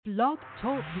Blog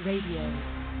Talk Radio.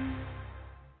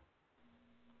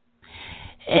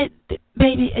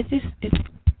 Baby,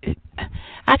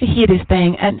 I can hear this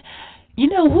thing, and you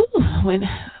know, when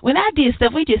I did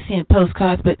stuff, we just sent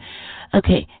postcards. But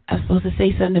okay, I was supposed to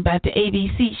say something about the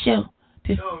ABC show.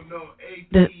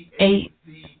 The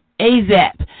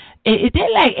AZAP. Is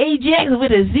that like Ajax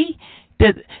with a Z?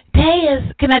 The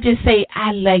Taz, can I just say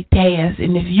I like Taz,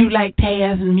 and if you like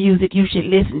Taz and music, you should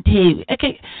listen to.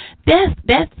 Okay, that's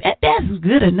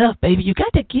good enough, baby. You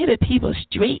got to give the people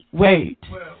straight words.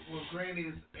 Well, Granny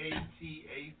is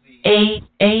ATAZ.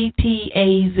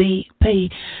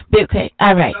 ATAZP. Okay,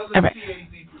 all right.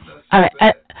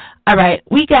 All right.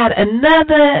 We got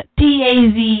another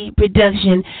TAZ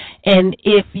production, and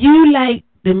if you like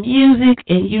the music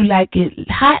and you like it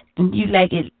hot and you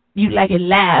like it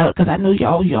loud, because I know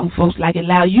y'all young folks like it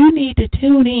loud, you need to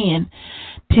tune in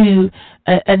to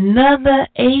another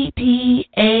ATAZP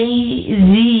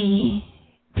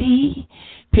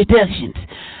Productions.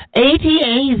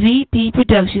 ATAZP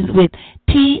Productions with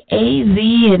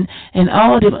TAZ and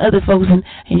all them other folks. And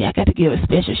I got to give a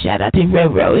special shout out to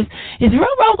Roro. Is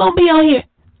Roro going to be on here?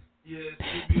 Yes,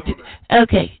 he'll be on there.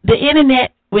 Okay. The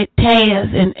internet with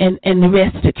Taz and the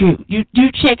rest of the crew. You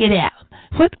check it out.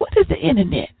 What is the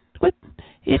internet? What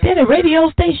is that, a radio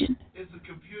station? It's a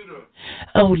computer.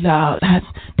 Oh Lord,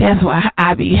 that's why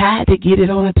I had to get it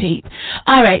on a tape.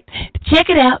 All right, check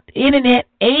it out. Internet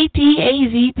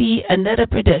ATAZP, another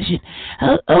production.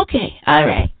 Okay, all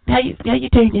right. How you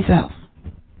turn this off?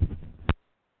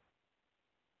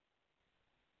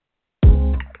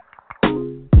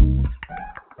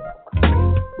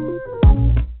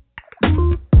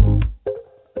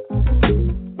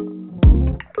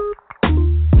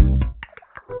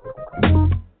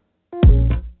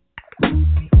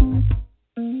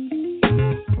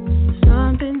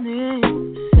 Something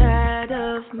inside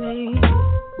of me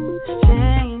has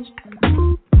changed.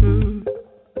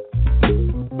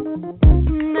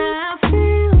 Now I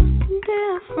feel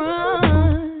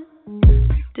different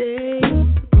today.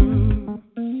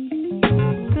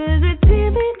 'Cause the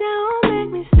TV don't make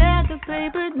me sad, the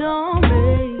paper don't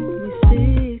make me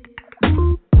sick.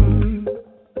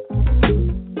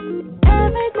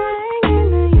 Everything in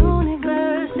the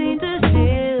universe seems to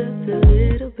shift a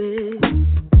little bit.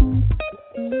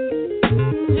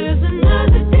 Just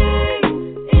another day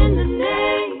in the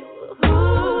neighborhood,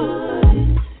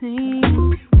 it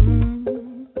seems.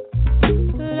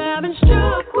 But I've been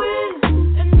struck with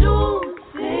a new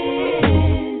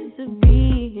sense of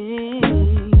being.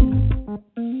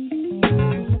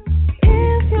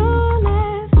 If your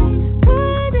last name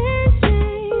couldn't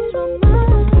change my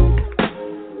mind,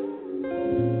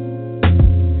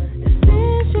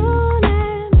 since you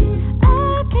left me, I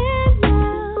can't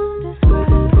now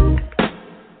describe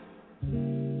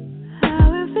how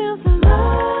it feels to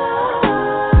love.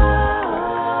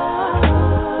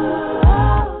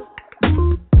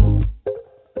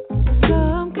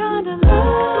 Some kind of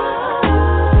love.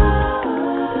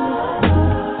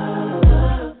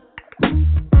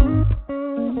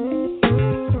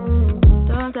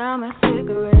 Turned down my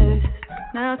cigarettes.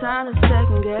 Now time to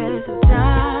second guess if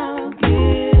time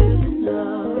gives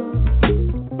enough.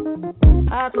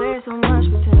 I play so much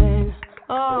pretend.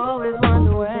 Always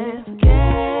wonder when I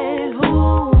forget who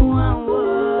I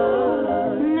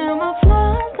was. Now my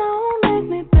flaws don't make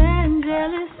me bend.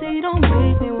 Jealousy don't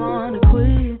make me wanna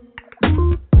quit.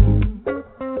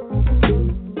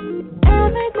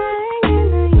 Everything in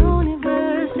the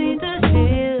universe seems to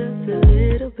shift a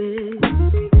little bit.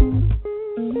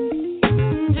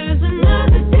 Just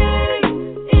another day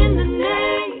in the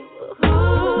neighborhood,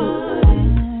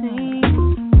 it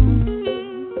seems.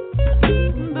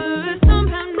 But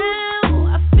somehow now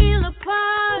I feel a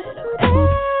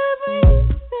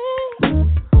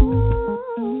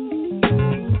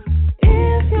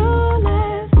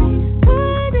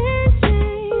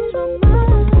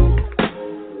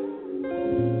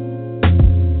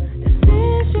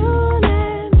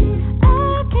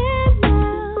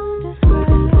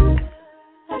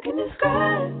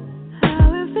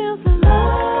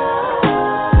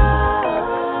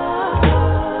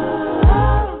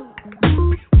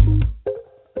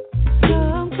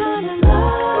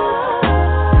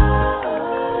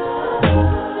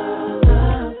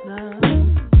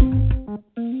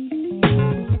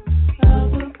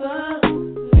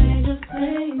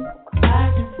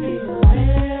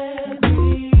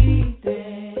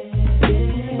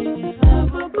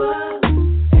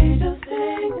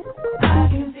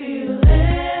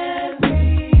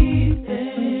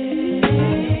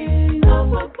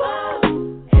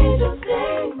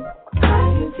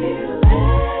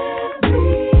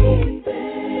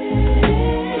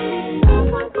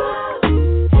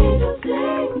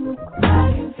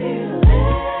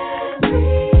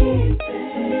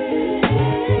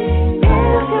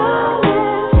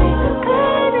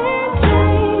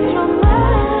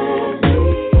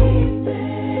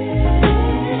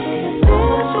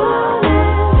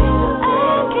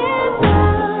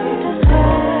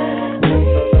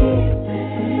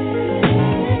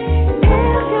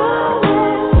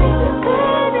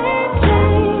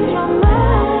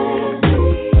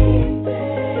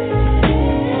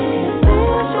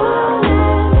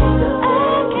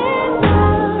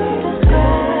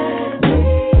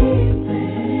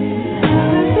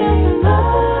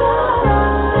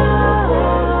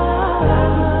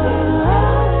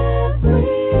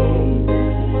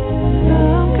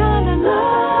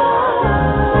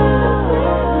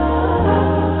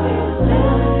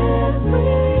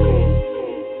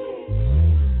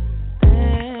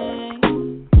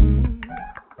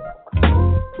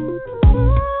To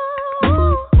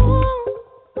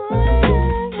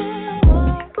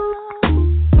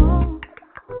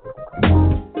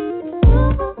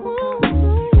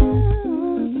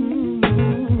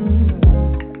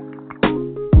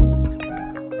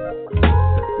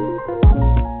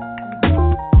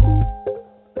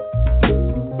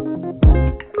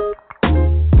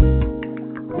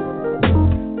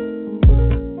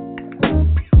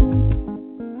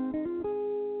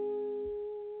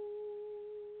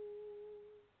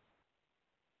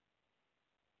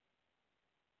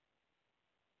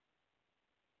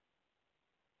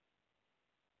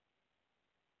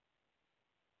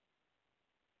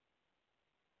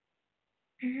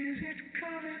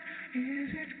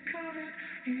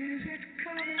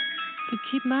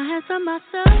keep my hands on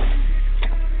myself.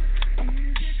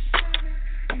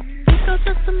 Think I'll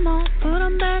just some more, put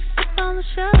them back up on the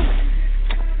shelf.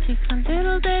 Take my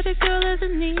little baby girl as a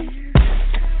need.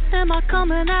 Am I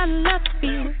coming out of left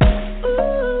field?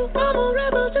 Ooh, I'm a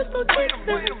rebel just for kicks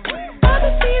now. I've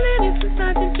been feeling it since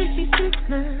 1966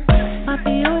 now. Might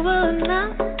be over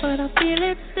now, but I feel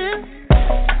it still.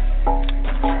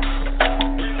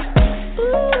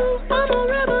 Ooh, I'm a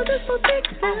rebel just for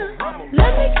kicks now.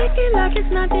 Let me kick it like it's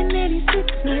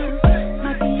 1986 now.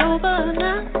 Might be over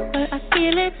now, but I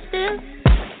feel it still.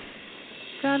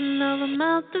 Got another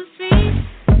mouth to feed.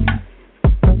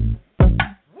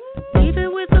 Leave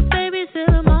it with the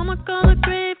babysitter, mama call a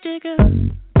grave digger.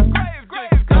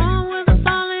 Gone with the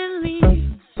falling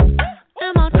leaves.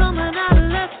 Am I coming out of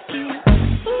left field?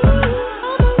 Ooh,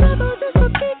 I'm a rebel just for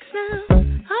kicks now.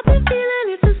 I've been feeling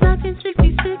it since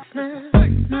 1966 now.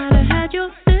 Might have had your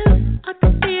fill, I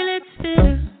can feel it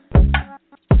still.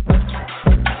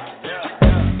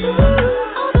 Ooh,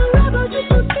 I'm a rebel just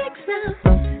for kicks now.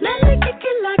 Let me kick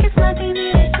it like it's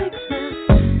 1986 now.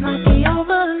 Might be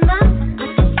over now, I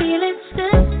can feel it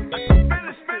still.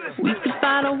 We could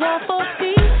fight a war for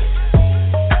peace.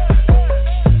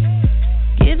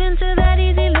 Give in to that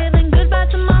easy living, goodbye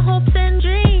to my hopes and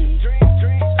dreams.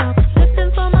 Stop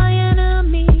slipping for my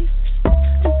enemies.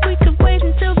 If we could wait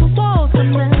until the walls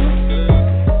come down.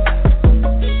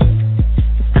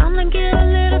 It's time to get a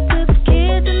little to the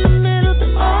kids in the middle.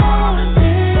 But all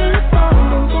this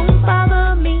all won't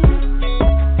bother me.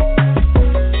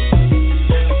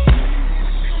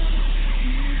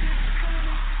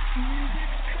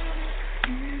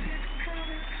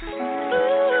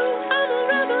 Ooh, I'm a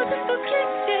rebel just for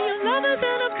kicks. Yeah, your love is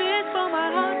in a pit for my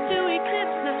heart to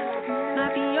eclipse now.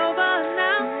 Might be over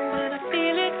now, but I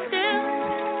feel it still.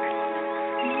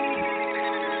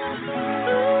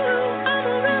 Ooh, I'm a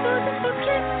rebel just for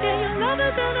kicks. Yeah, your love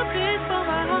is in a pit for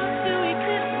my heart to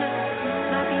eclipse now.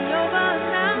 Might be over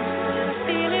now, but I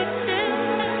feel it still.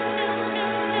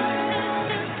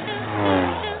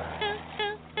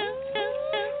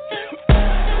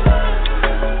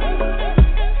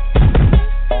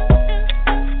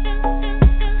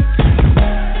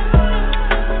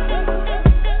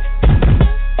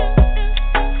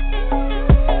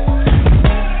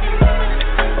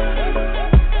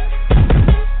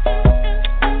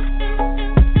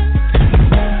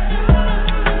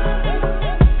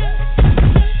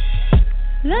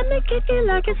 Let me kick it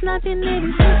like it's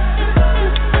 1986.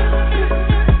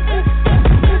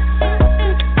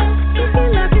 Kick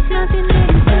it like it's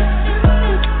 1986.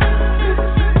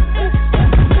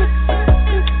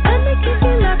 Let me kick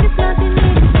it like it's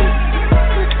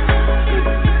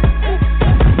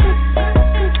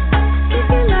 1986. Kick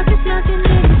it like it's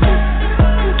 1986.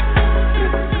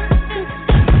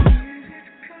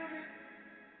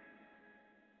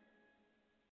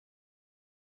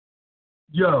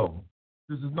 Yo,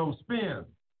 this is no Spinz.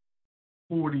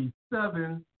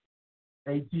 47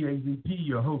 ATAZP,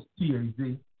 your host TAZ.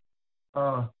 Did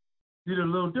it a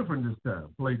little different this time.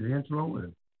 Played the intro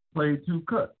and played two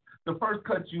cuts. The first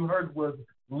cut you heard was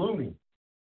Looney,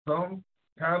 Some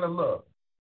Kind of Love.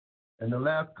 And the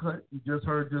last cut you just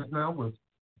heard just now was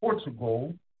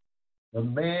Portugal, the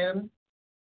Man.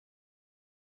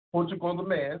 Portugal, the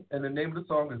Man. And the name of the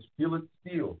song is Feel It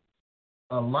Still,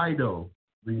 a Lido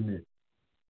remix.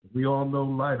 We all know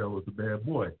Lido is a bad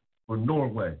boy from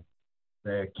Norway,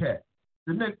 bad cat.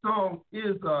 The next song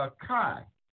is Kai,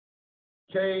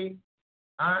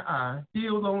 K-I-I,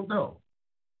 Still Don't Know.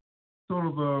 Sort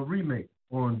of a remake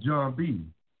on John B.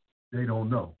 They Don't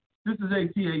Know. This is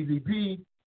ATAZP,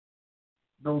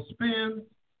 no Spinz,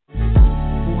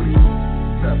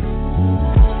 47.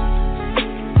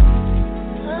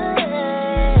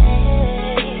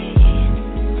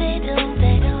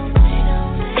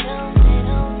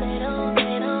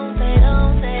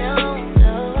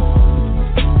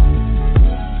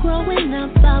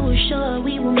 Sure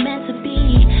we were meant to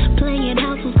be playing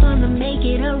house was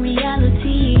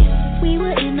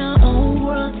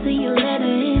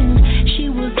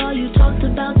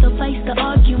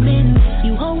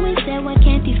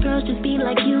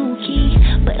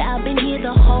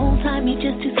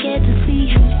fantasy,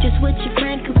 just what your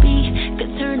friend could be.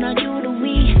 Could turn on you to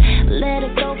we. Let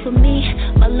it go for me,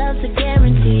 my love's a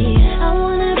guarantee. I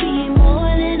wanna be more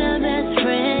than a best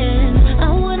friend.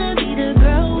 I wanna be the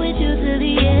girl with you to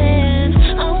the end.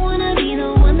 I wanna be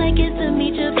the one that gets to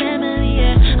meet your family,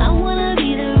 yeah. I wanna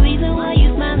be the reason why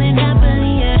you smiling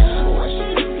happily, yeah. What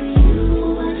should I do for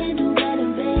you? I can do better,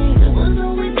 babe. What's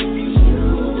always to you?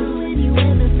 When you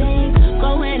ever, babe.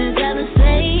 Go ahead and tell her,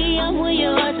 say I'm where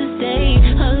your heart to stay.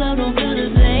 Her love don't feel the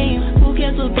same. Who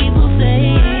cares what people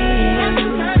say?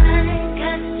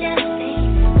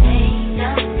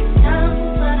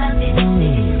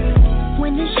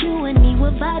 When it's you and me,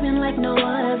 we're vibing like no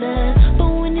other. But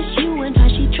when it's you and her,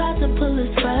 she tries to pull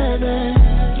us further.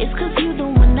 It's cause you the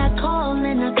one I call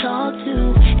and I talk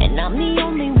to, and I'm the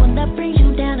only one that brings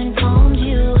you down and calms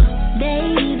you.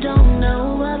 They don't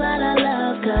know about our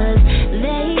love, cause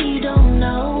they don't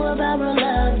know about real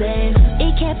love, babe.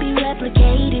 It can't be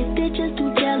replicated, they're just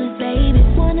too jealous, baby.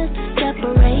 Want us to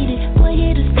separate it, we're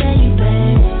here to stay,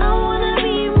 babe. I wanna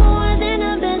be more than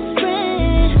a best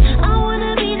friend. I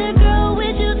wanna be the girl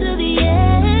with you to the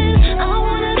end. I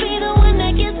wanna be the one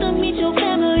that gets to meet your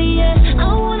family, yeah.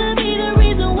 I wanna be the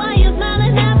reason why you're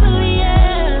smiling happily,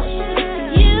 yeah.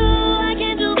 You, I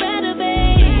can do better,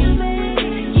 babe.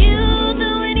 You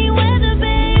do any weather,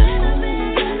 babe.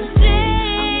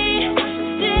 Stay,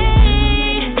 stay,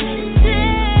 stay, stay.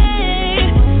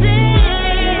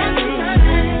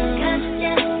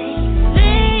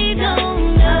 They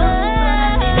don't know.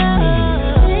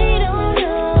 They don't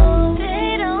know.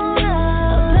 They don't know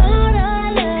about our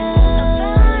love.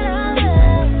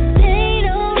 They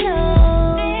don't know.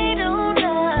 They don't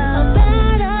know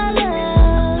about our love.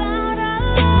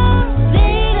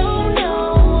 They don't know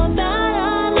about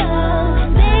our love.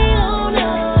 They don't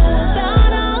know about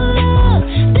our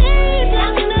love. They don't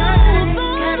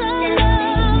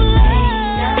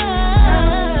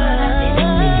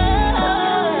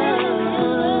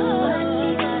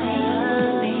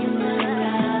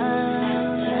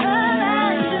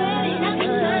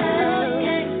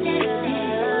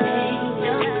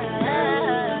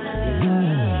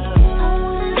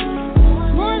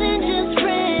more than just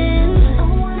friends.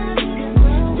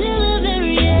 Till the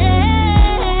very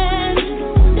end.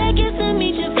 That gets to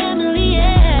meet your family,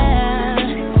 yeah.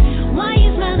 Why you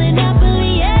smiling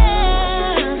happily, yeah.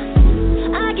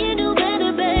 I can do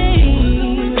better, babe.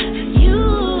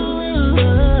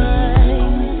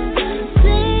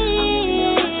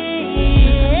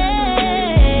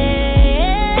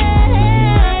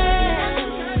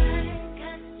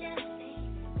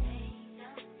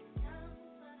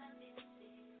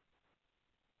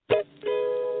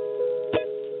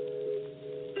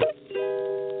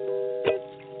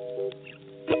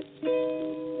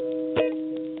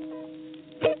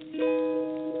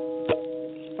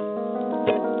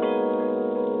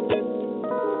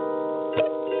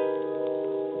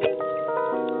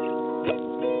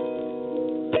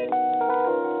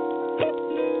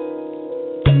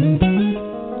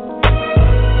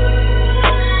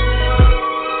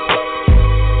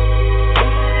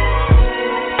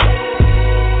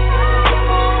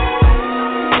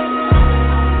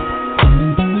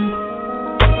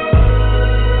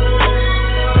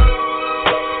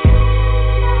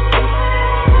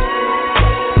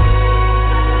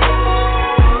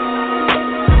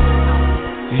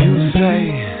 You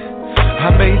say, I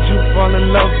made you fall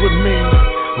in love with me.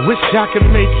 Wish I could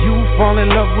make you fall in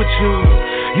love with you.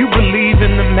 You believe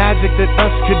in the magic that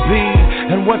us could be,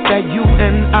 and what that you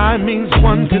and I means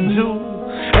one could do.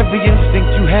 Every instinct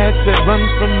you had said run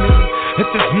from me. If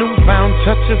this newfound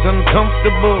touch is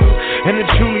uncomfortable, and to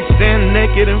truly stand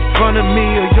naked in front of me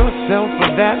or yourself, for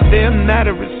that there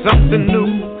matter is something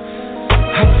new.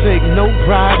 I take no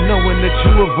pride knowing that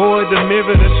you avoid the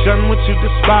mirror to shun what you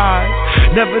despise.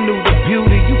 Never knew the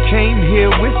beauty you came here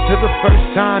with till the first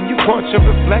time you caught your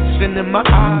reflection in my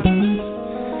eyes.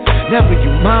 Never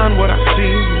you mind what I see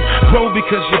in you. Grow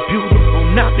because you're beautiful,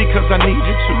 not because I need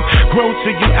you to. Grow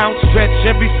till you outstretch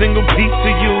every single piece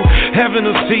of you. Heaven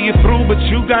will see you through, but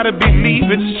you gotta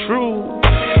believe it's true.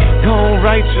 Don't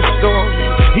write your story,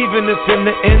 even if in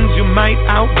the end you might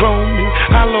outgrow me.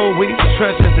 I'll always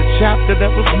treasure the chapter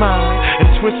that was mine, and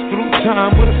twist through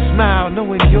time with a smile,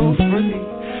 knowing you're free.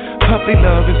 Puppy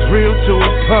love is real to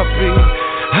a puppy.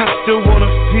 I still wanna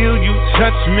feel you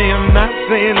touch me. I'm not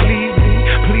saying leave me,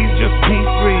 please just be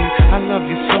free. I love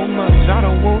you so much, I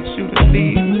don't want you to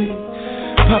leave me.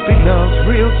 Puppy love's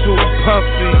real to a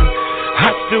puppy. I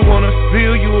still wanna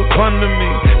feel you up under me.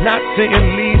 Not saying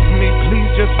leave me, please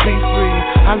just be free.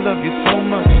 I love you so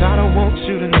much, I don't want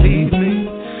you to leave me.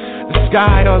 The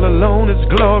sky all alone is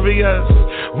glorious.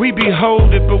 We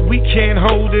behold it, but we can't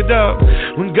hold it up.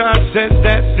 When God says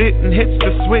that's it and hits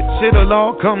the switch, it'll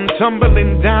all come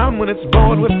tumbling down when it's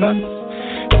born with us.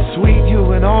 Sweet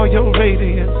you in all your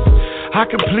radiance. I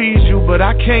can please you, but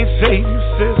I can't save you,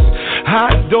 sis.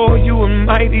 I adore you and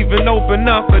might even open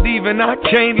up, but even I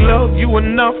can't love you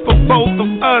enough for both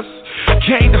of us.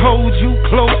 Can't hold you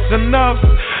close enough.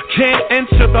 Can't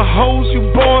enter the holes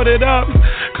you boarded up.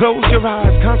 Close your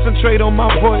eyes, concentrate on my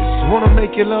voice. Wanna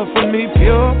make your love for me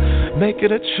pure? Make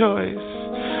it a choice.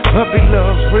 Puppy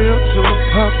love's real too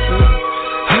puppy.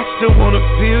 I still wanna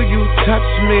feel you touch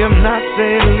me. I'm not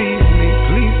saying leave me,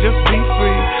 please just be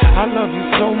free. I love you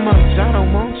so much, I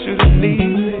don't want you to need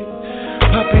me.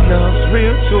 Puppy love's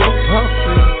real too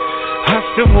puppy. I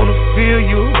still wanna feel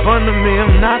you under me.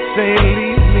 I'm not saying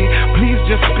leave me, please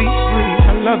just be free.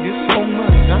 I love you so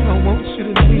much, I don't want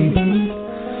you to leave me.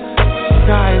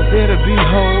 Sky is there to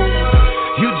behold.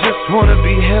 You just wanna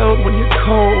be held when you're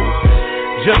cold.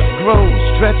 Just grow,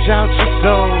 stretch out your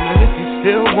soul. And if you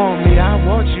still want me, I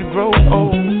watch you grow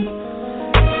old.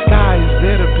 Sky is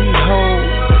there to behold.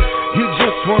 You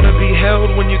just wanna be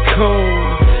held when you're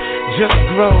cold. Just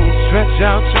grow, stretch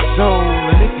out your soul.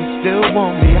 And if you still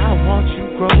want me, I watch you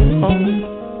grow old.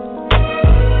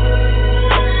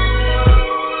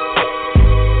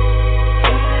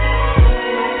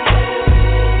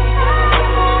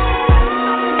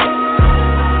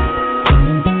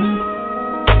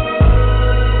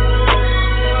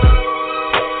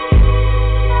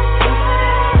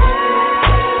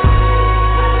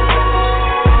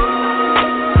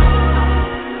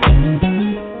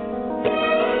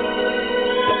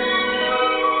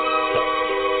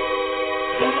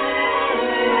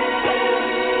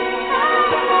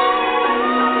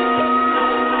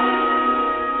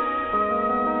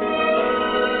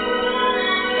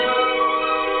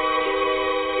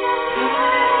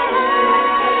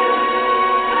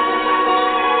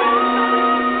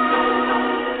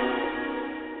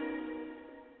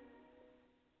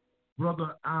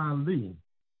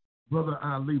 Brother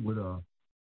Ali with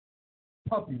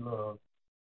Puppy Love.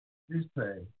 You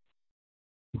say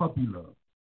Puppy Love.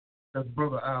 That's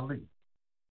Brother Ali,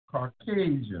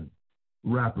 Caucasian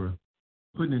rapper,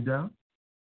 putting it down.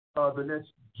 The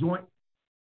next joint,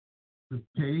 the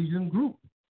Caucasian group,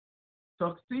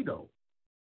 Tuxedo.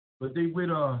 But they with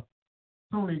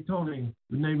Tony.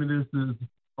 The name of this is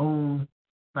Own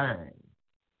Thing.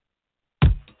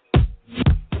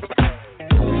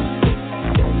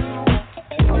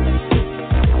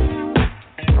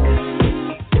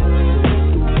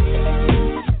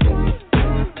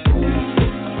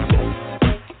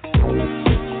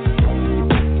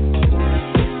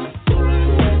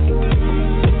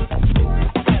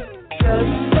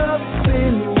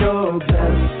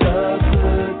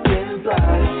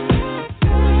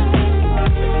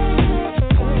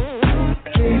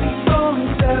 Keep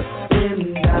on stepping.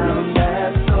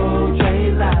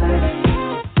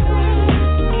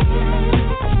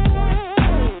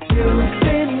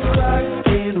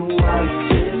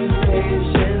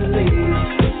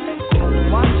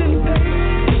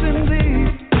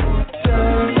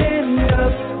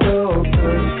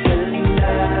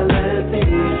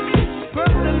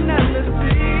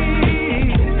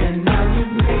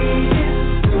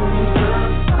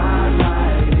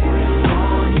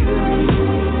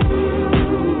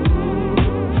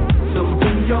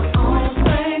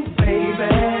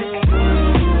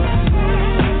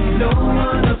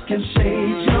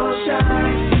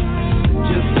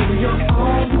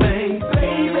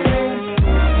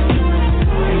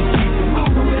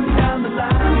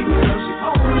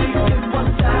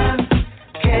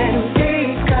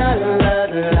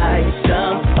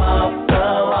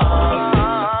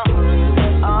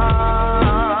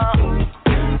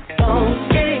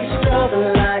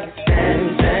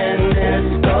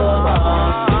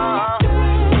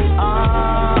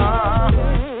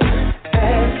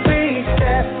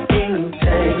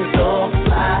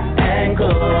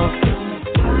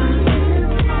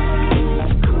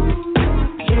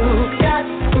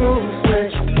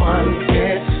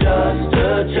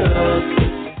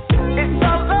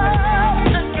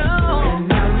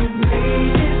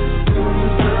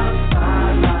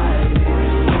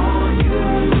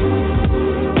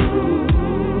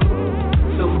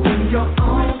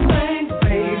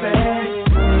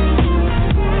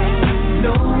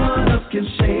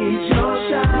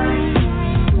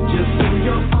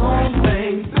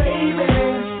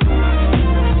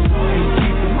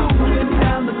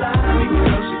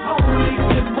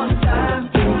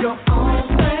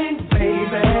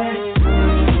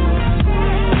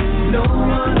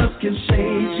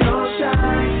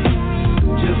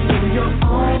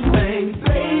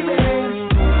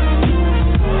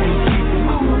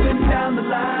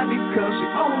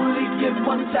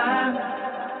 one time.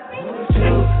 Do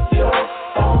your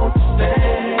own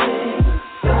thing.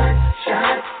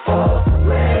 Sunshine or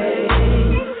rain.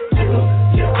 Do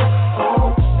your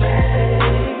own thing.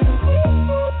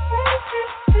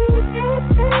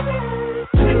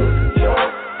 Do your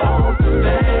own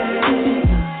thing.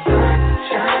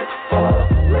 Sunshine or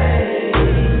rain.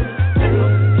 Do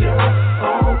your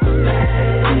own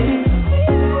thing.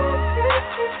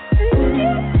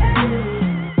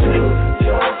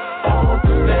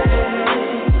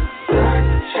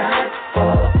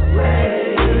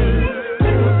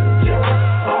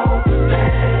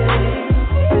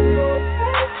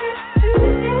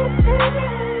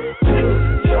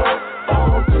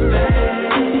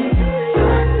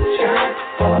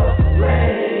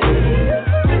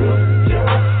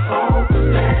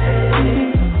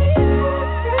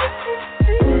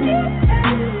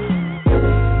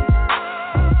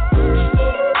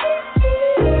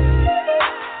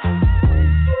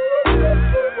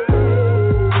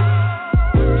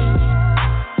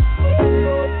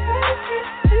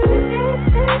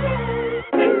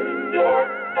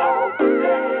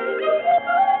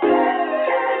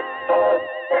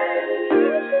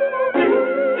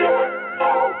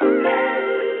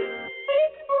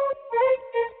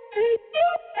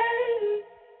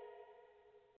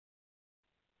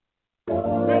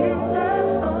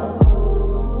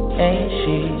 Ain't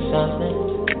she something?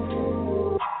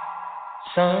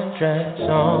 Sundress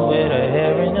on with her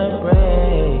hair in a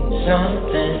braid.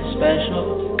 Something special.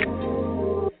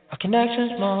 Our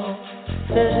connection's more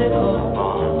physical.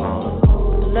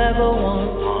 Level one,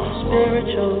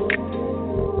 spiritual.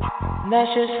 And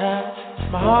that's just how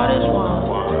my heart is won.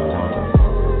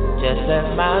 Just let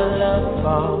my love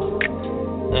fall,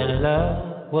 and love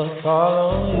will fall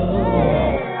on you.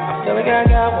 I feel like I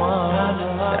got one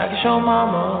that I can show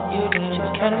mama. She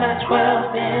was counting that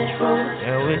 12-inch fruit,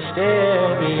 and we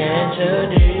still begin to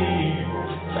deep.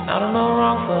 But I don't know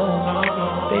wrong for,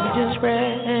 baby, just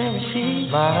spread and receive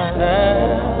my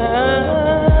love.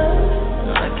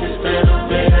 I can spend all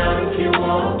day out if you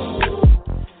want.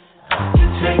 I can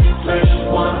take you places you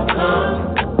wanna come.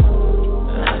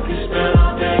 I can spend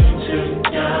all day until you're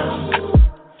down.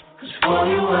 'Cause for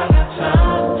you I got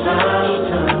time.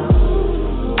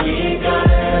 We ain't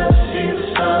gotta ever see the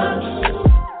sun.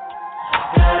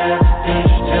 Got everything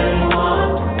to tell you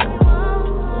want.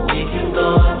 We can go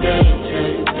a day until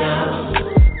you're down.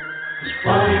 'Cause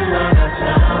for you I got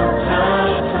time.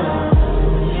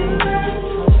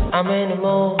 I'm in the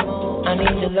mood, I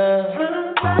need your love.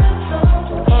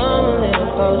 Come a little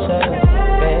closer,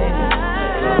 baby.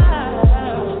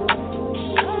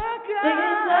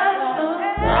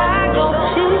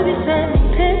 She be sending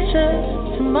pictures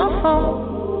to my phone.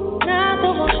 Now the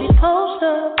one she posts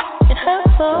up in her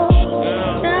phone.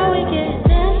 Now we get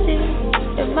nasty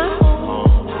in my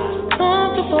home.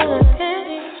 Comfortable in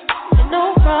panties and no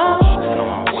problem.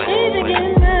 She be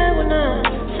getting mad when I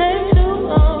take too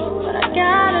long, but I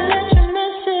gotta let you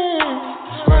miss it.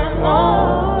 Spread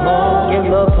more, give a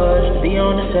little push to be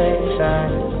on the safe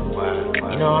side.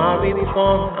 You know I'll be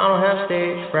performing, I don't have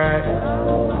stage fright.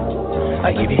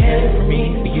 I give you head for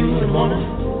me, for you in the morning.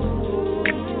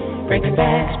 Breaking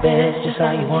back's best, just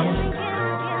how you want it.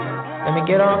 Let me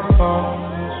get off the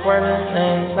phone, swerving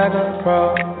lanes like a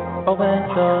pro. Open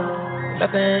door,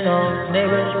 nothing on,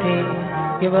 neighbors pee,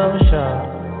 give up a shot.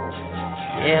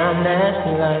 Yeah, I'm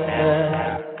nasty like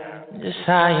that, just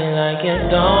how you like it,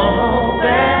 don't hold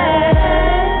back.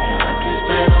 I can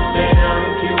spend all day out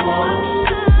if you want.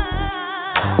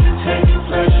 I can take you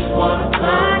places you wanna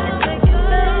come.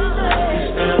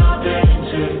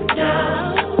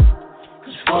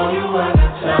 For you I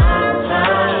got time.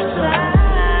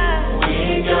 We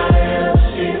ain't gotta ever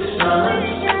see the sun.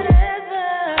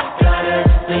 Got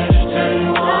everything to tell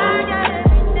you want.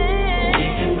 We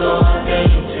can go a day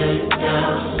until you're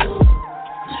down.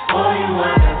 'Cause for you I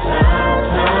got time.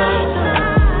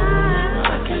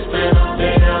 I can spend all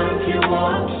day down if you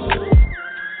want.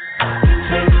 I can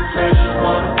take you places you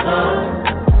wanna come.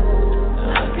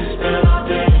 I can spend all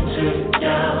day until you're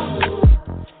down.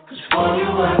 'Cause for you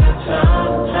I got time.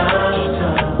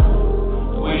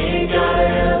 We ain't gotta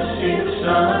ever see the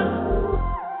sun.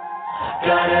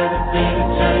 Got everything to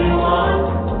tell you want.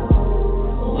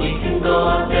 We can go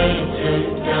all day until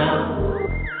you're down.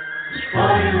 'Cause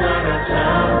for you I got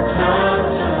time.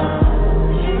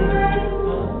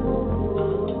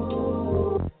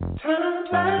 Turn the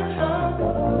lights on.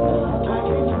 I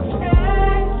can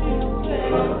protect you,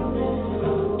 baby.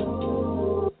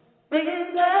 Make it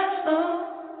last long.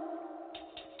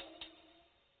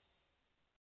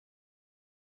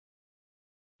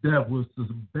 That was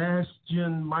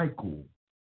Sebastian Michael.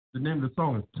 The name of the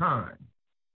song is Time.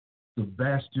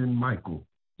 Sebastian Michael.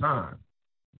 Time.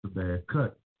 It's a bad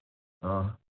cut.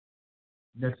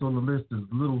 Next on the list is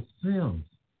Little Sims.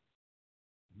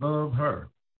 Love Her.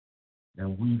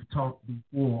 And we've talked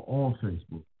before on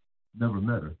Facebook. Never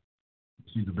met her.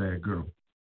 She's a bad girl.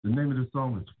 The name of the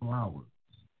song is Flowers.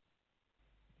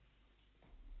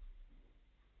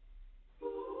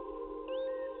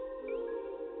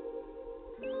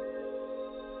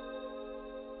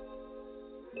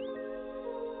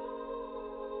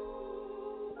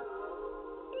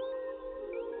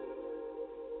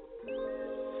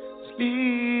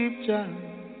 Sleep, child.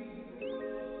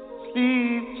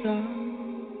 Sleep, child.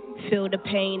 Feel the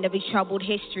pain of his troubled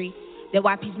history. They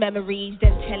wipe his memories,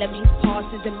 then tell him his past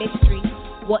is a mystery.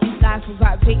 What is life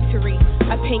without victory?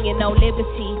 Opinion, no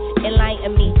liberty.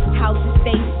 Enlighten me. How to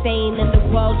stay sane in the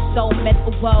world, so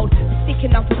mental world.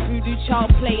 Sticking up a voodoo child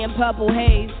playing purple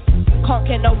haze. Can't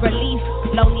get no relief.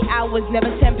 Lonely hours, never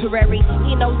temporary.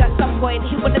 He knows at some point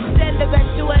he will ascend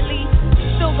eventually.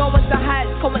 Still going to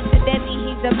heights, coincidentally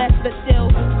he's a mess, but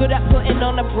still good at putting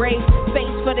on a brave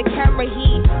face for the camera.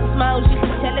 He smiles, you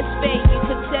can tell his face, you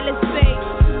can tell his face.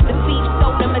 The thief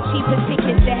sold him a cheaper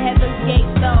ticket to heaven's gate.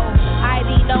 No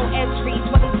ID, no entry,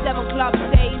 27 club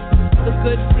stays. The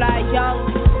good fly young,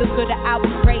 the good at our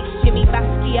great. Jimmy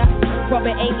Basquiat,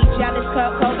 Robert Amy, Janice,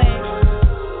 Kurt Cobain.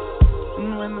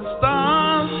 When the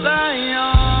stars fly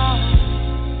young,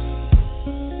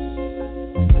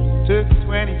 took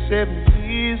 27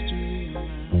 years to read.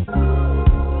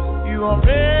 You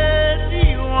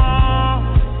already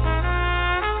won.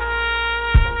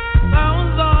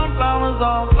 Flowers on, flowers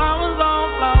on, flowers on,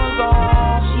 flowers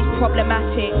on. She's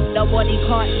problematic, nobody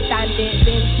can't stand it.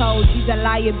 Been told she's a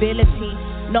liability,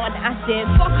 not an asset.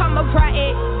 Fuck, I'm a brat.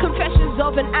 Confessions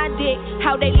of an addict.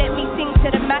 How they let me sing to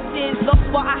the masses. Lost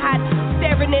what I had,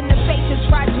 staring in the face is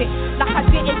tragic. Like I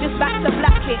didn't just back to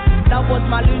black it. That was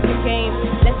my losing game.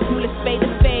 Let's call a spade a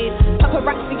spade.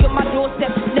 Paparazzi on my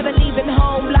doorstep, never leaving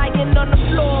home. Lying on the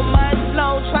floor, mind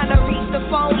blown, trying to reach the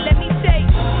phone. Let me take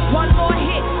one more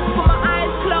hit for my eyes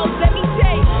closed. Let me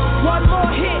take one more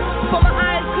hit for my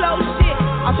eyes closed. Shit,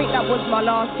 I think that was my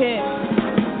last hit.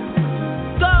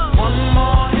 Go. One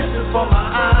more hit before my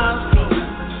eyes close.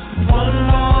 One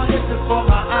more hit before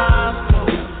my eyes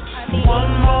close.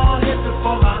 One more hit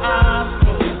before my eyes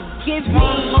close. Give me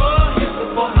one more hit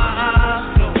before my eyes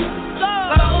close. Go.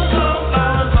 Flowers on,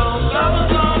 flowers on,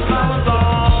 flowers on, flowers on.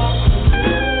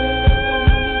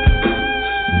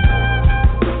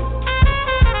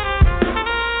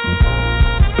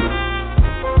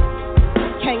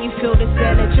 Can you feel this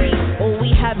energy? All we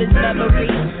have is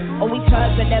memories. Always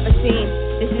heard but never seen.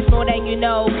 This is more than you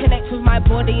know. Connect with my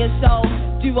body and soul.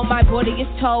 Do what my body is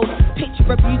told.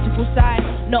 Picture a beautiful sight.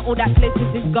 Not all that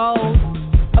glitters is gold.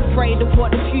 Afraid of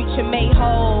what the future may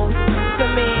hold for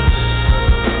me.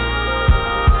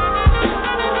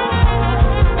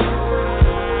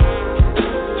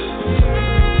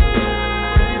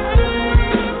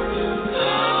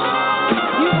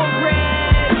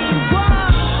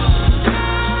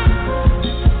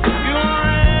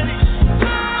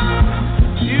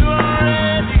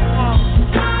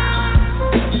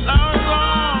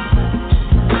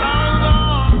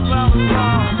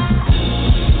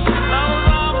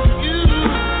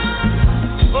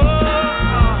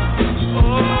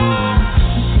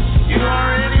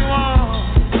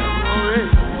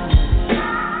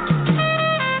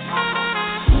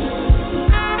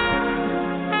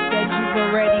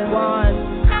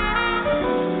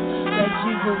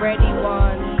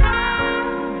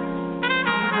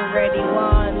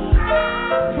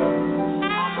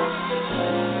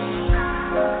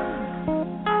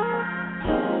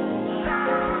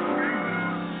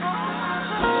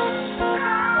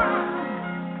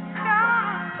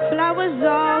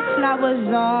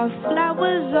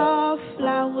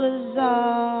 Flowers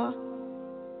off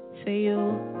for you.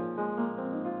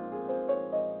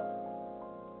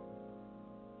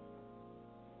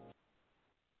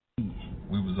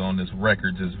 We was on this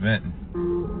record just venting.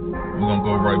 We're gonna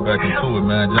go right back into it,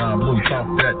 man. John Blue, talk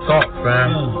that talk,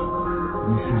 fam.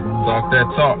 Talk that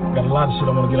talk. Got a lot of shit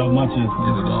I want to get off my chest.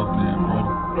 Get it off, man,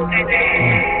 brother.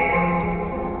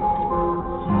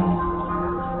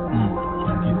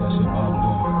 Keep that shit bottled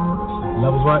up.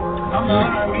 Levels right?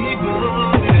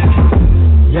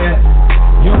 Yeah,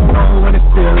 you don't know what it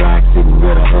feel like sitting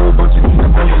with a whole bunch of people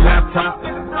on your laptop.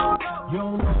 You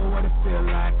don't know what it feel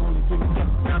like only giving 7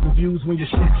 times. views when your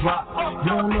shit drop.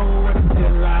 You don't know what it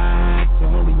feel like to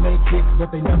only make hits, but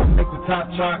they never make the top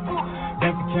chart.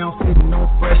 Bank account sitting on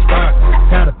fresh start.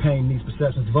 Gotta paint these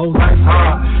perceptions, vote life's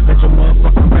hard. Let your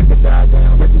motherfucking record die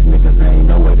down. Let these niggas ain't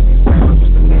know where to be found.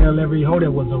 Used to nail every hoe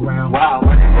that was around. Wow,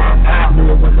 knew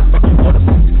it was a fucking order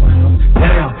for these clowns.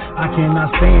 Damn, I cannot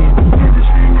stand these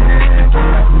industry. Don't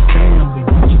like me family,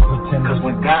 but you pretend. Cause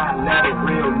when God let a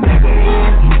real nigga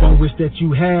in, you gon' wish that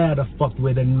you had a fucked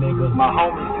with a nigga. My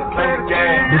homies can play the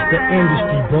game. This the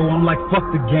industry, bro. I'm like, fuck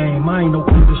the game. I ain't no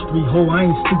industry hoe. I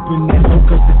ain't stupid that hoe.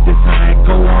 Cause if this I ain't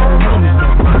go on,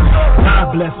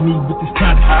 God bless me with this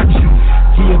kind of hot you.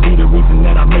 He'll be the reason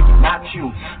that I make it, not you.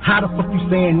 How the fuck you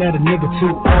saying that a nigga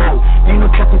too old? Ain't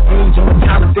no fucking age on the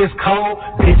talent this cold,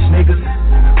 bitch niggas.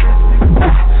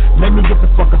 Let me get the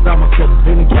fuck up out my feelings.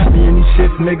 They done got me in these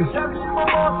shits, niggas.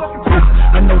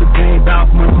 I know the game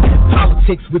about money and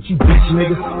politics with you bitch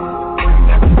niggas.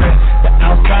 The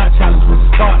outside challenge was the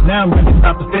start, now I'm ready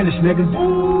about to finish, niggas.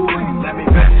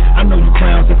 I know you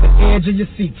clowns at the edge of your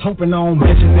seats, hoping I don't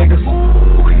mention niggas.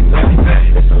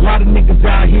 It's a lot of niggas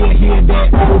out here that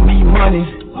owe me money.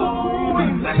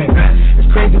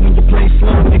 It's crazy when you play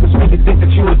slow, niggas really think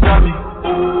that you a dummy.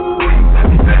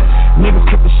 Niggas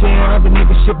put the share of the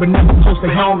nigga shit, but never post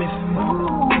their homies.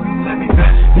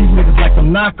 These niggas like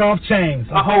some knockoff chains,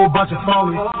 a whole bunch of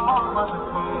phonies.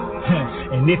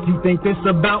 And if you think this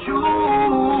about you,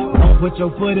 don't put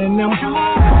your foot in them.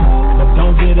 But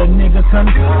don't get a nigga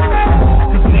confused.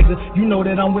 Cause nigga, you know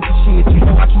that I'm with the shit. You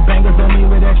know I keep bangers on me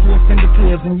with extra extended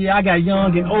clips. And yeah, I got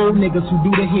young and old niggas who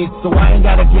do the hits, so I ain't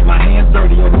gotta get my hands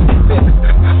dirty on these fits.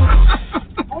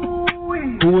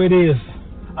 Who it is?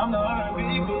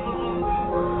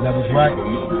 That was right.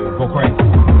 Go crazy.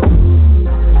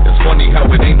 It's funny how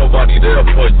it ain't nobody there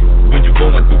for you when you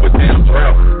going through a damn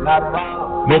drought.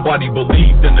 Nobody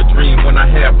believed in the dream when I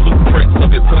had blueprints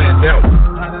of it planned out.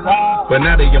 But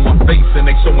now they in my face and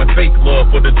they showing fake love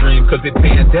for the dream cause it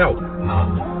panned out.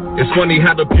 It's funny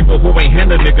how the people who ain't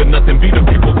hand a nigga nothing be the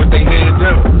people with their hands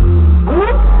out.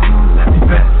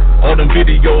 All them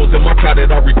videos in my car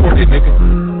that I recorded, nigga.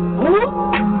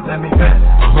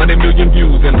 100 million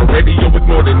views and the radio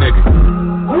ignored it, nigga.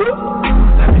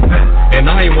 And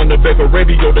I ain't wanna beg a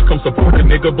radio to come support a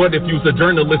nigga, but if you's a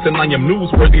journalist and I am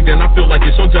newsworthy, then I feel like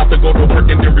it's your job to go to work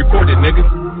and then report it, nigga.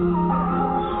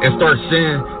 And start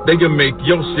saying they can make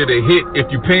your shit a hit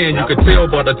if you paying. You can tell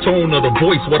by the tone of the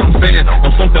voice what I'm saying. I'm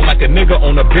something like a nigga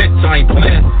on a bench, I ain't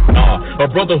playing. Nah, a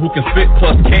brother who can spit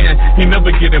plus can. He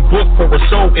never getting booked for a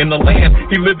show in the land.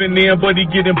 He living there, but he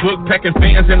getting booked, packing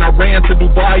fans in Iran to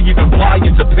Dubai, even fly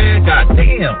in Japan.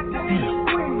 Goddamn.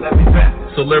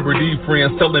 Celebrity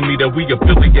friends telling me that we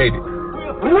affiliated.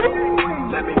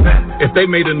 If they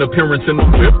made an appearance in the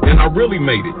clip, then I really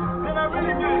made it.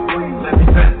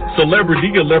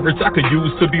 Celebrity a leverage I could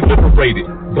use to be liberated.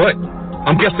 But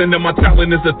I'm guessing that my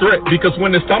talent is a threat because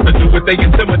when it's time to do it, they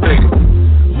intimidated.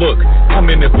 Look, I'm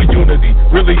in it for unity.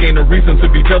 Really ain't a reason to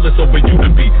be jealous over you to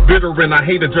be bitter, and I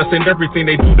hate addressing everything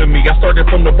they do to me. I started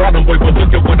from the bottom, boy, but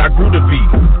look at what I grew to be.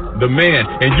 The man,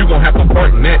 and you gon' have to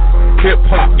part in that.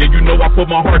 Hip-hop, yeah, you know I put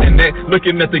my heart in that.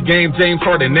 Looking at the game, James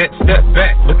Harden, that. Step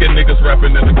back, look at niggas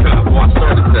rapping in the car. Well, I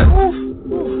started that.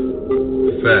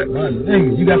 Fact.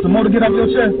 Hey, you got some more to get off your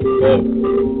chest? Oh.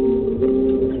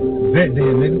 Bet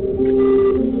then, nigga.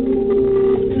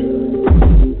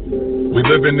 We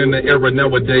living in the era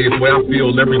nowadays where I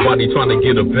feel everybody trying to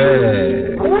get a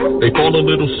bag. They fall a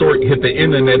little short, hit the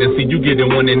internet and see you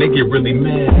getting one and they get really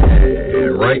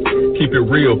mad, right? Keep it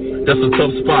real, that's a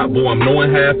tough spot, boy, I'm knowing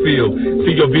how I feel.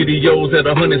 See your videos at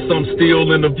 100-some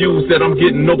still and the views that I'm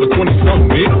getting over 20-some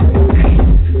mil.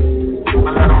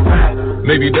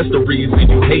 Maybe that's the reason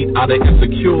you hate out of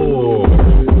insecure.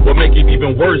 What make it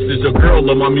even worse is your girl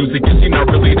love my music and she not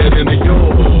really that into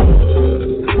yours.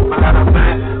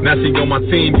 Now she on my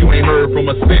team, you ain't heard from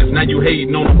a since. Now you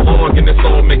hating on the blog and it's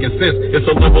all making sense. It's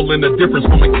a level in the difference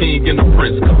from a king and a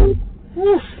prince.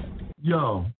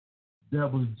 Yo,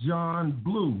 that was John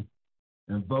Blue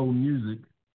and Vogue Music.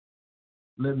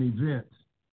 Let me vent.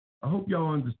 I hope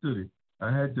y'all understood it.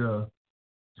 I had to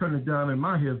turn it down in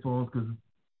my headphones because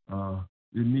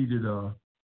it needed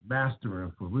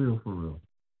mastering for real.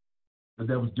 But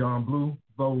that was John Blue,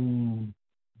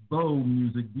 Vogue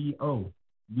Music, V-O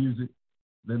Music.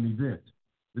 Let me vent.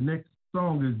 The next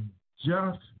song is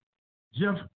Jeff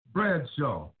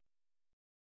Bradshaw.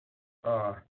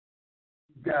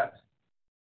 Got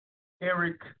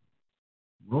Eric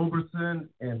Roberson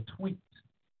and Tweet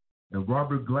and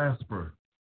Robert Glasper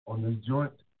on this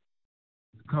joint.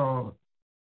 It's called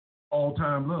All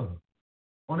Time Love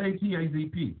on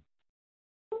ATAZP.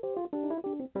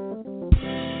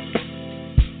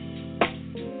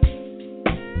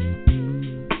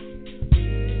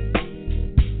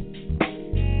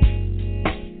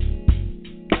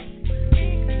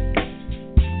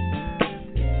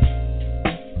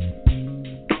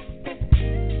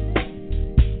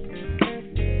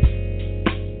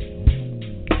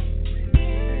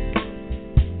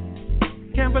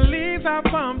 I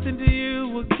bumped into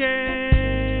you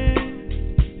again.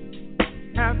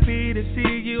 Happy to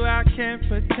see you, I can't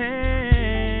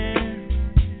pretend.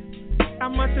 I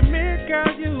must admit,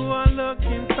 girl, you are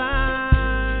looking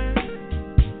fine.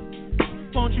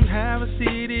 Won't you have a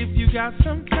seat if you got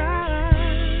some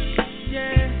time?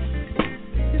 Yeah.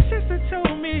 Your sister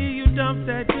told me you dumped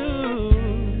that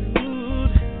dude.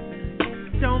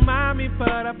 Don't mind me, but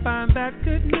I find that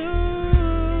good news.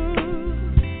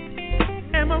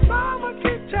 And my mama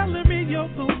keep telling me you're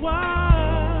the one.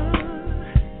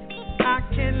 I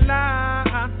can't lie,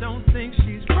 I don't think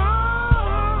she's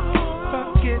wrong.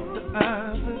 Forget the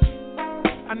others,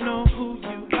 I know who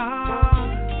you are.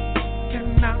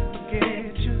 Cannot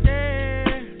forget you.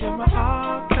 You're my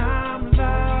all-time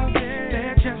love.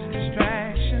 They're just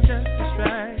distractions,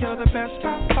 You're the best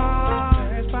by far.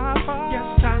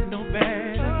 Yes, I know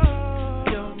better.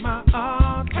 You're my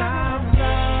all-time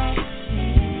love.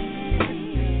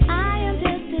 I am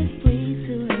just as pleased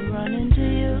to run into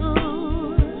you,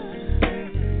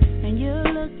 and you're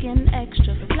looking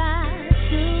extra fly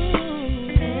too.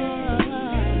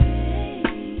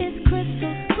 It's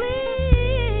crystal clear,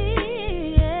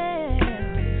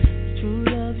 true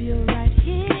love, you're right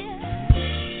here.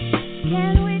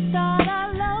 Can we start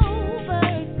all over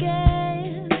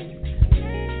again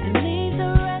and leave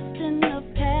the rest in the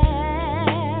past?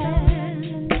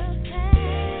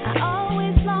 I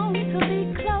always long to be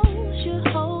close. You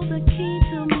hold the key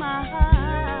to my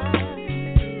heart.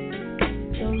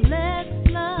 So let's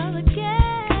love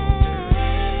again.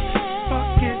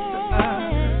 Forget the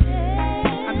others,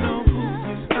 I know who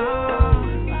you are.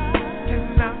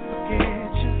 Cannot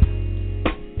forget you.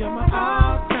 You're my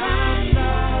all-time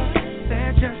love.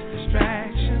 They're just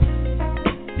distractions.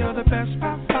 You're the best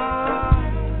by far.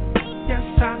 Yes,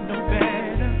 I know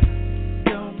better.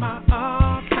 You're my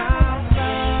all-time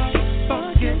love.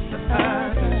 Forget the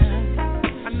others,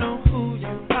 I know who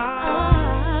you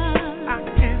are. I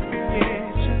can't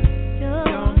forget you.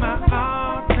 You're my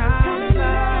all-time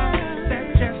love.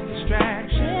 They're just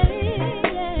distractions.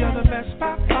 You're the best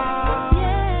by far.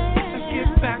 Let's get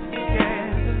back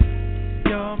together.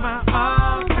 You're my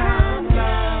all-time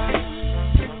love.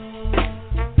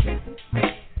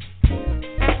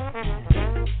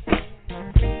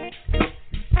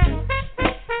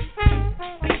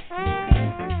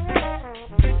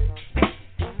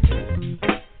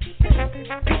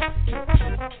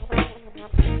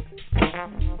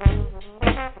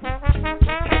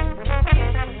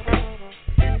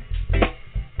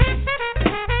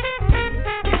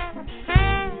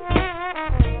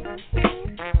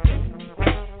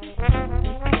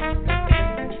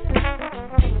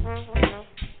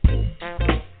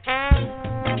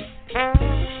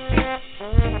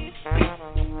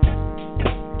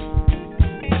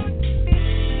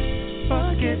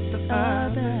 Forget the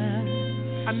others,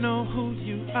 I know who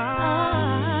you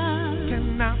are.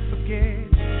 Cannot forget.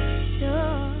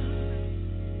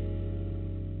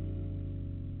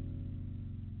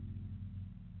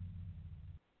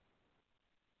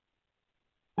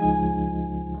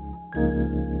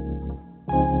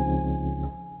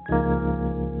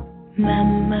 My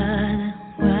mother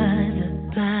was a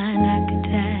blind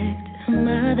architect. Her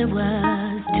mother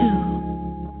was too.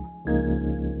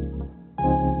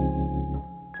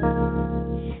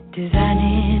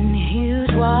 Designing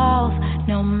huge walls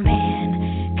no man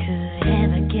could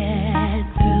ever get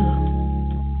through.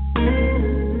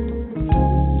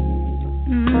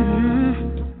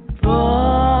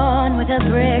 Born with a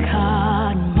brick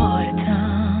heart and mortar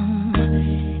tongue,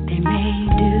 they may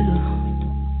do.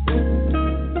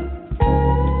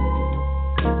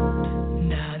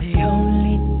 Now the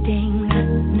only thing I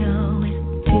know is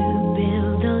to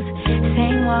build those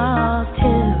same walls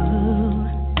too.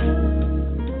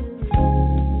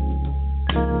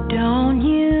 Don't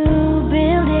you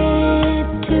build it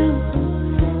too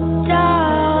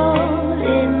tall,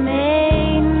 it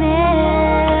may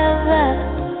never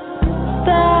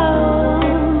fall.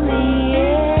 The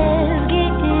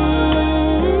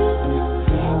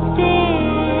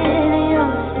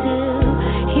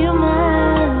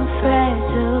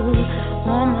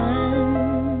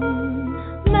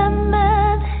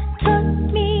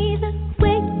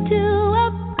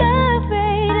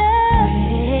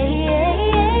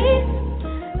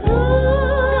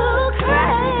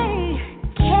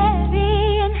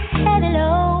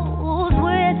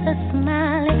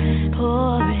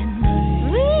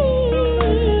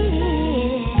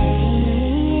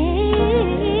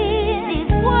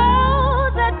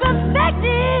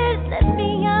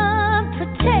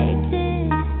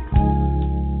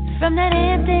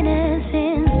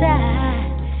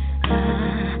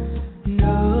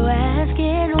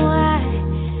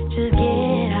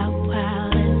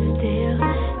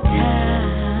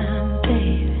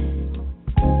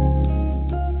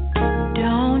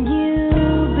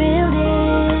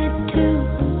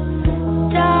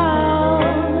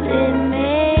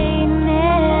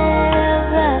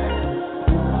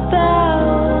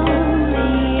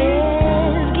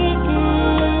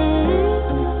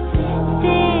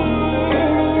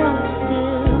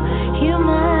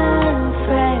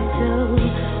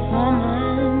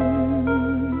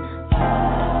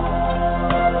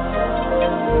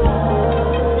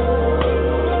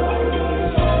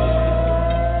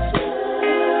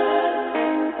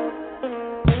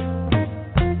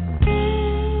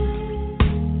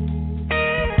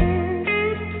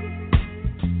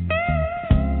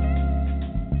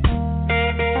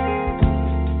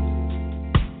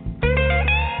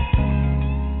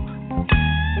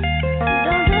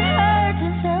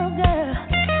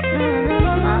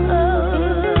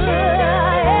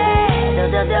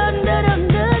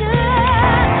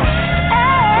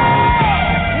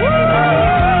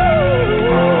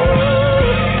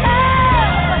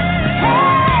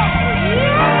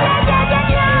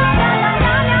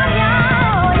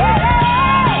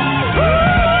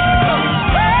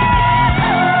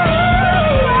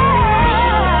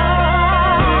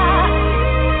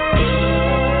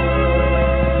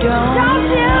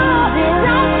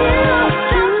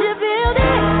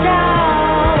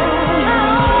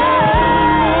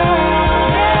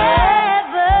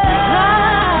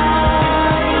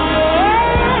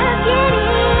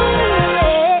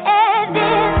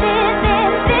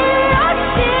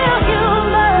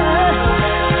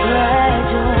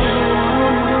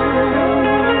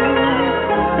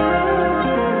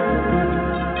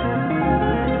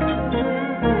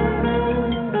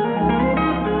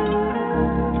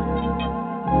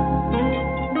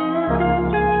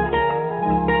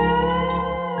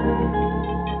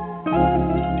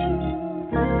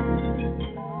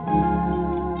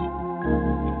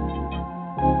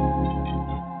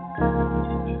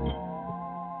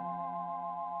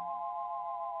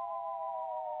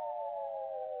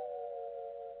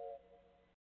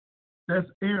That's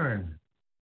Aaron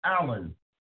Allen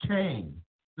Kane.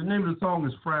 The name of the song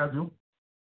is Fragile.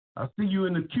 I see you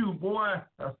in the queue, boy.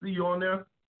 I see you on there.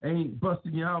 Ain't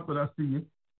busting you out, but I see you.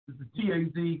 This is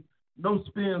TAZ, No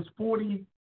Spinz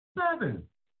 47.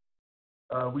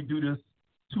 We do this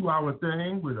 2-hour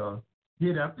thing with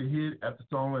hit after hit after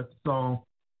song after song.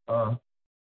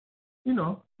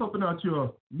 Helping out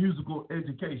your musical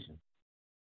education.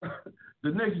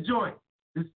 The next joint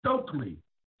is Stokely.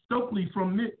 Stokely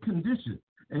from Mint Condition.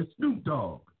 And Snoop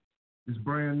Dogg is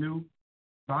brand new.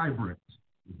 Vibrant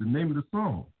is the name of the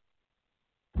song.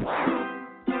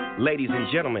 Ladies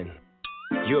and gentlemen,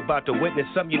 you're about to witness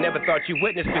something you never thought you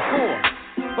witnessed before.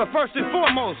 But first and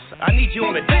foremost, I need you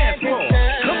on the dance floor.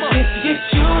 Come on. If you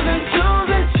choose,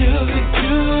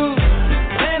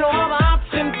 ain't no other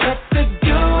option but to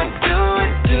do it.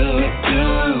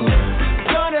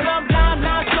 Turn it up loud,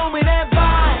 now show me that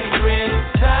vibrant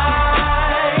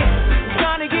side.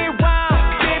 Trying to get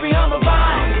wild, baby, I'm a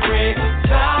vibrant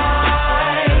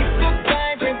side.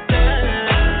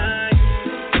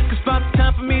 Cause about the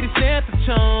time for me to set the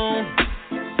tone.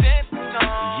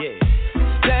 Yeah.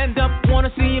 Stand up, wanna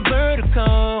see you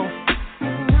vertical.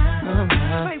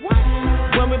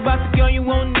 When we're about to go, you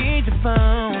won't need your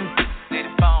phone. Need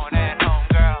a phone at home,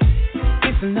 girl.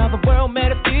 It's another world,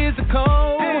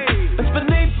 metaphysical. Best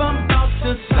believe I'm about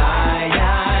to slide.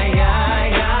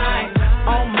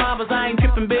 On marbles, I ain't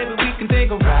tripping, baby, we can take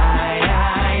a ride.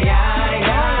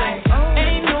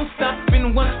 Ain't no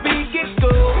stopping once we get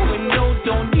going. No,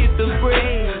 don't hit the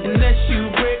brake unless you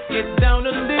break it down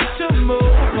a little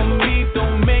more. For me,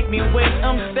 don't make me wait,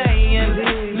 I'm saying,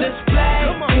 let's play.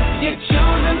 If you're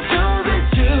choosing,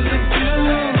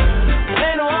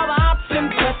 ain't no other option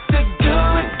but to do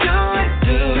it.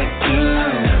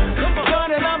 Turn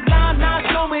it up loud, now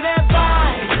show me that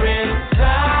vibrant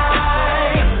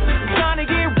side. Trying to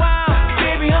get wild,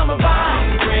 baby, I'm a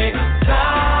vibrant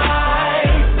side.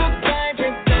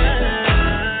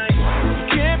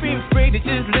 Can't be afraid to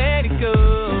just let it go.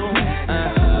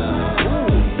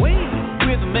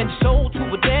 Rhythm and soul to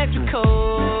electrical.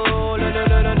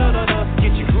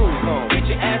 Get your groove on, get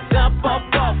your ass up.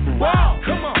 Wow,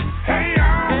 come on, hey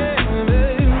y'all.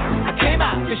 I came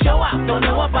out to show out, don't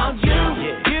know about you.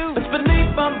 Let's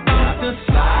believe I'm about to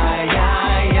slide.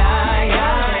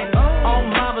 On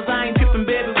marbles, I ain't tripping,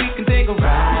 baby, we can take a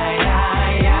ride.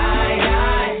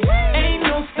 Ain't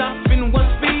no stopping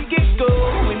once we get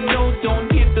going. No,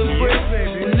 don't hit the brake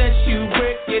unless you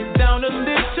break it down a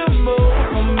little more.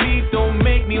 For me, don't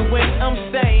make me wait, I'm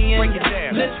saying,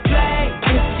 let's play.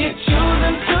 If you're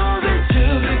choosing,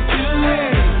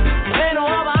 ain't no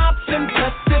other option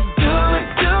but to do it.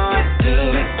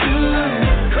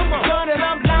 Come on. Turn it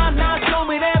up loud, now show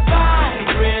me that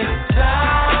vibrant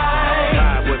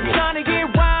side. Trying to get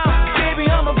wild, baby,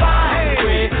 I'm a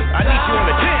vibrant side. I need you on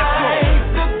the dance floor.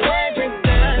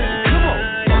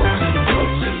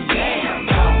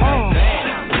 Come on.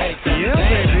 Yeah,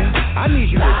 baby, I need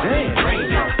you to dance.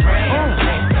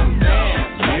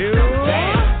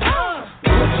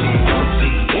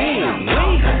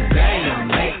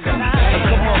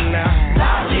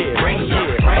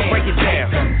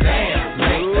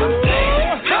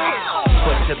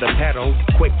 The pedal,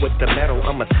 quick with the metal,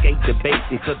 I'ma skate the bass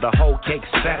until the whole cake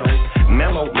settles.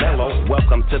 Mellow,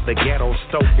 welcome to the ghetto.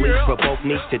 Stokely provoke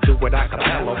me to do what I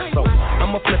capello. So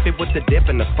I'ma flip it with the dip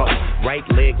in the foot. Right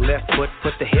leg, left foot,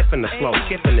 put the hip in the flow,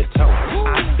 skipping the toe.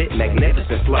 I spit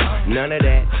magnificent flow, none of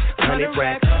that. 100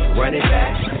 racks, run it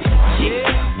back.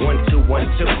 Yeah, 1, 2, 1,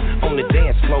 2. On the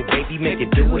dance floor, baby, make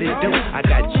it do what it do. I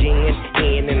got gin,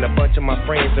 Hen, and a bunch of my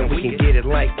friends, and we can get it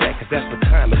like that, cause that's what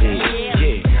time it is.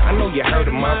 Yeah, I know you heard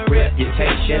of my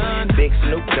reputation. Big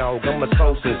Snoop Dogg, I'm a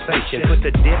soul sensation. Put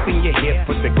the dip in your hip,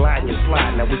 put the glide in your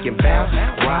slide. Now we can bounce,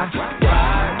 rock.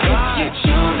 If you're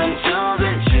choosing,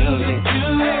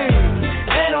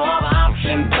 ain't no other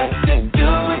option but to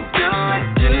do it.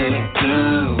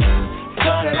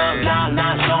 Turn it up loud,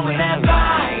 now show me that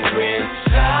vibrant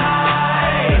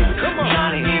side. Come on.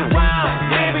 Trying to get wild,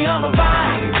 baby, I'm a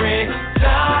vibrant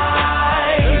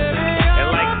side. And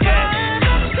like that.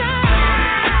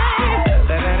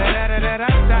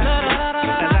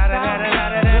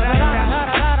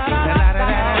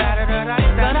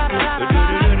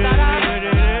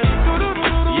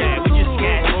 Yeah, we just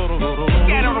scat on the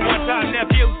one time,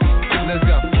 nephew. Let's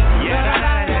go.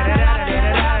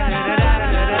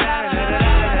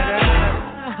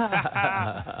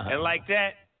 And like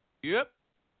that. Yep.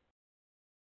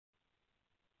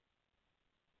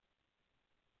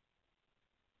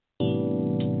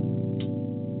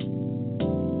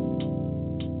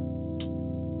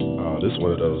 Oh, this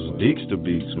one of those Deekster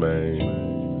beats, man.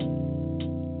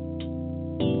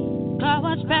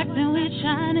 watch back, then we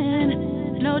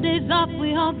shining. No days off,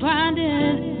 we all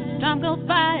grinding. Time goes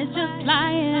by, it's just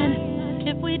flying.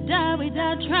 If we die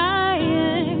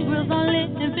trying. Grills on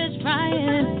lit and fish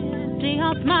trying. See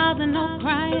all smiles and no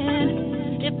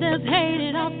crying. If there's hate,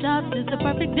 it all stops, it's a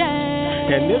perfect day.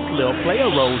 And this little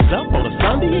player rolls up on a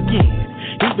Sunday again.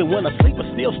 Even when I sleep, I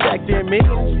still stack their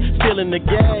meals. Still in the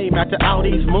game after all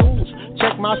these moves.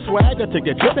 Check my swagger, took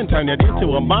a trip and turned it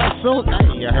into a monsoon.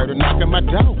 Hey, I heard a knock on my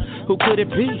door. Who could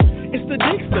it be? It's the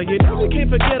Dixter, you know you can't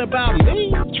forget about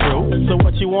me. True, so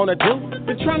what you wanna do?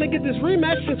 Been trying to get this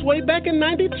rematch since way back in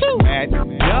 92. At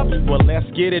yup, well let's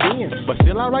get it in. But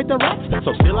still I write the raps,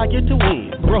 so still I get to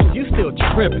win. Bro, you still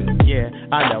tripping. Yeah,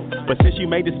 I know, but since you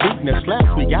made this beat and the slaps,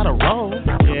 we gotta roll.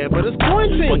 Yeah, but it's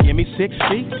quarantine. Well give me 6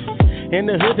 feet. In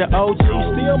the hood, the OG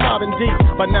still mobbing deep,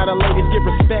 but now the ladies get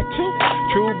respect too.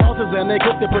 True bosses and they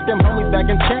good to put them homies back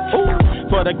in check.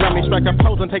 Ooh, for the Grammy strike a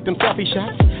pose and take them selfie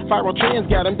shots. Viral trends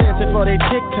got them dancing for their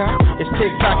TikTok. It's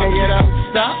TikTok and you don't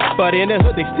stop. But in the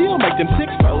hood they still make them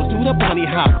 6 foes do the bunny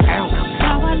hop. Ow.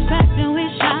 Now I'm back and we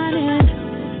shining.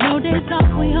 No days off,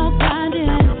 we all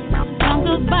grinding. Time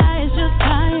goes by, it's just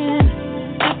flying.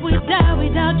 If we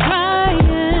die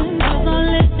trying. Girls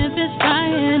on lit and fish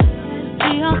frying.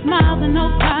 See all smiles and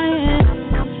no crying.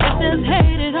 If there's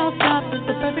hate, it all stops. It's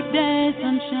the perfect day,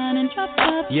 sunshine and drop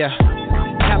tops. Yeah,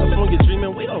 California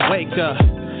dreaming, we don't wake up.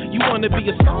 You wanna be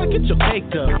a star, get your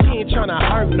cake up. We ain't tryna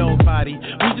hurt nobody.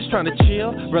 We just tryna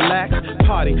chill, relax,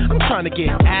 party. I'm tryna get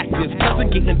active,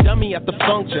 cousin getting dummy at the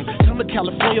function. Come to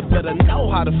California, better know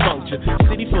how to function.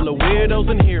 City full of weirdos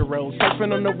and heroes.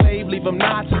 Surfing on the wave, leave them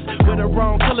nauseous. With the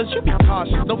wrong colors, you be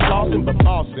cautious. No flossing, but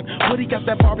bossing. Woody got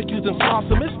that barbecues and sauce,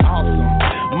 it's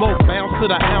awesome. More bounce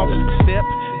to the ounce, step,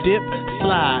 dip,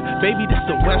 slide. Baby, this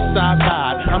the west side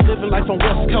vibe. I'm living life on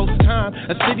West Coast time.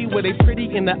 A city where they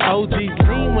pretty and the OGs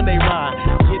lean when they ride.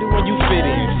 Get it when you fit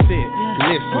in. Sit,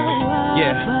 listen.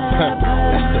 Yeah, that's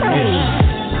the mission.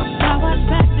 Now watch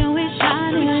back and we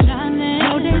shining.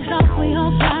 No days off, we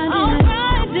all grinding.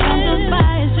 Time goes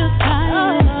by, it's just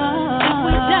flying. If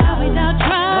we die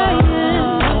trying.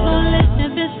 Girls on lit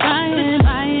and fish frying.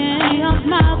 See all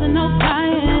smiles and no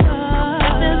crying.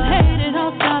 If there's hate, it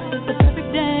all stops. It's the perfect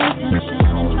day.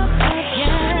 Sunshine and drop tops.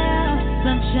 Yeah,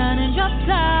 sunshine and drop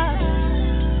tops.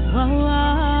 Whoa, whoa.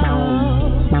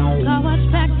 Car wash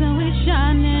backs and we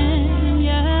shining,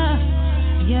 yeah,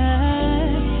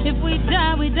 yeah. If we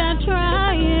die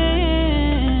trying.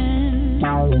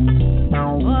 Whoa,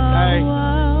 hey,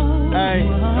 hey,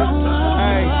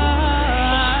 hey.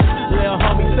 Little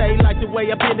homie say like the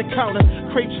way up in the corner.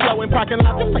 Creep slow in parking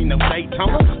lot, this ain't no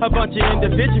Daytona. A bunch of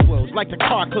individuals like the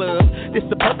car club. This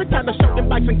the perfect time to show them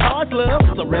bikes and cars love.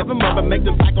 So rev them up and make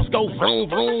them cycles go vroom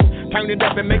vroom. Turn it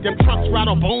up and make them trucks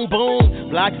rattle boom boom.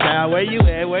 Block style, where you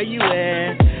at, where you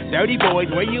at? Dirty boys,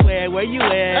 where you at, where you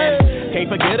at? Hey. Can't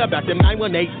forget about them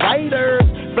 918 fighters.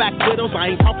 Black widows,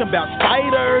 I ain't talking about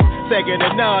spiders. Second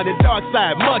to none, the dark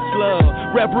side, much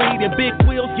love. Rep Reed and Big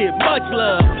Wheels get much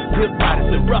love. Hip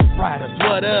riders and rough riders,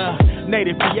 what up?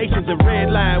 Native creations and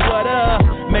red line, what up?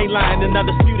 Main line and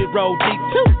undisputed road, deep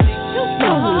too.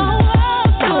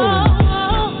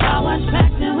 Car wash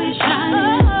backs and we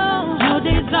shining. No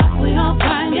days off, we all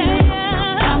grinding.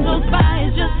 Time goes by,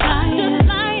 it's just flying.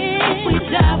 If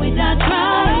we die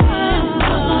trying.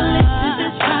 Girls on lit and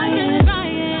just trying.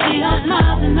 See all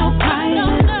smiles and no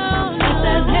crying. If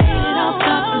there's hate, it all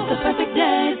stops. It's the perfect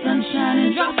day, sunshine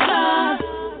and drop tops.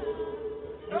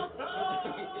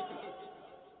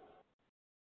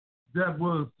 That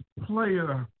was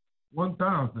Player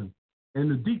 1000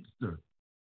 and the Deepster,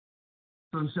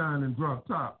 Sunshine and Drop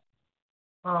Top.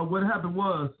 What happened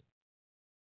was,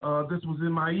 this was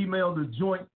in my email, the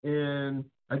joint, and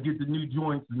I get the new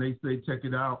joints, and they say, check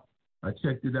it out. I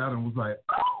checked it out and was like,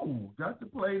 oh, got to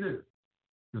play this.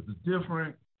 Because it's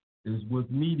different, is what's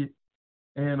needed.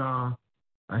 And I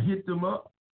hit them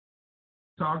up,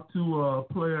 talked to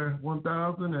Player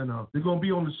 1000, and they're going to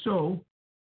be on the show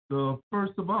the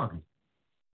 1st of August.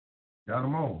 Got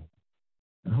them on.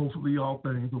 And hopefully all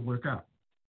things will work out.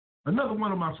 Another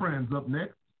one of my friends up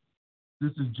next.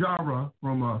 This is Jara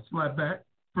from Slapback.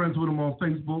 Friends with him on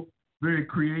Facebook. Very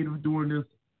creative during this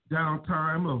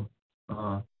downtime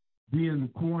of being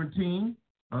quarantined.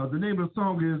 The name of the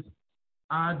song is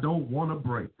I Don't Wanna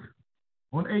Break.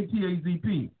 On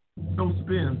ATAZP. No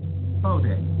Spinz. All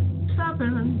day.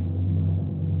 Stopping.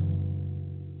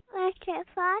 Let's get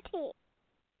party.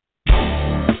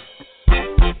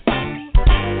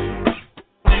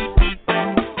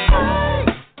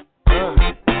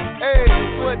 Hey,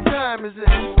 what time is it?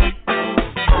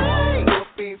 You'll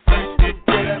be first to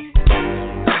get up.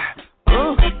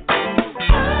 You'll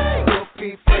be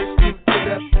first to get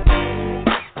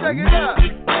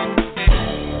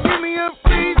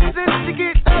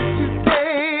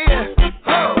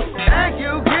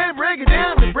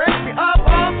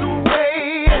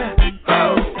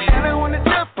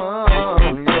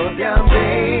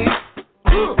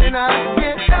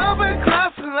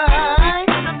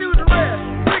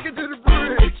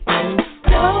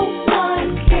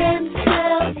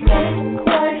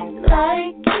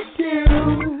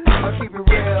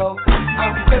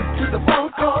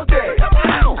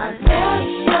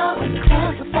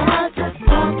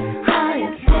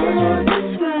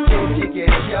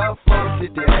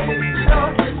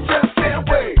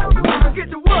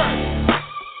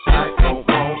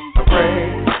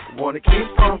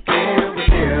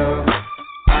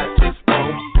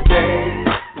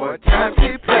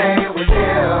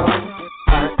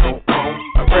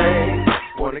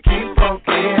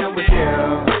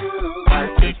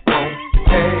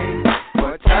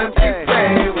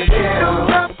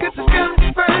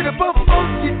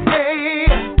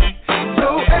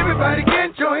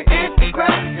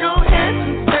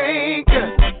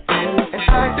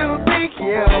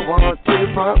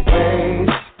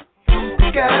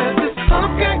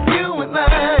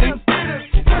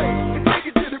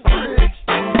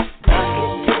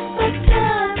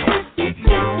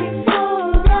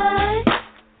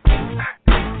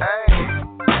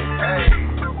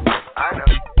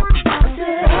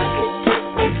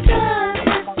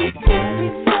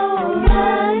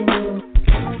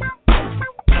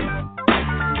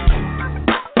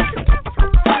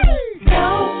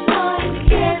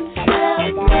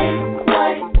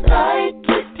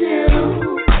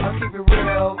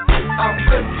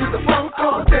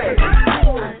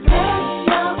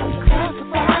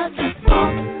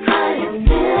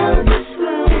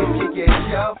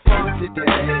your phone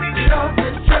today. Don't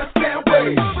just can't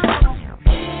wait.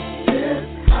 This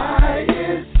high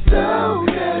is so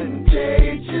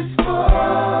contagious for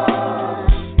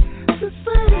the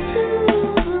same to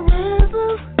the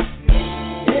rhythm.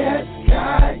 It's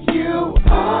got you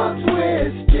all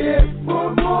twisted for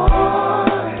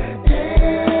more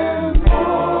and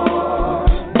more.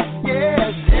 Yeah,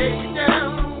 take it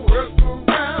down, work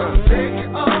around, take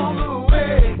it all the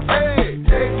way. Hey,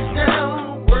 take it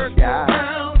down, work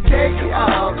around, take it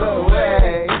all the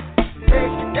way.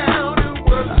 Take it down and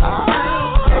work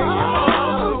around, take it all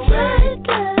the way.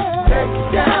 Take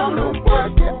it down and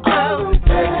work it out,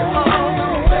 take it all the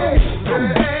way. You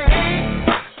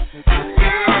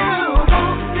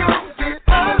won't get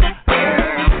up there.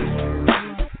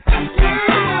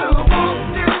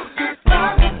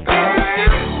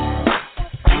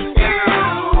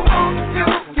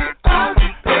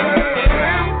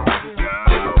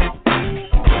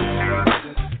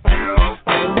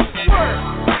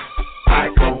 I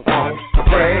don't want to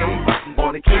break,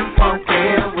 wanna keep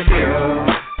funkin' with you.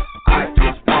 I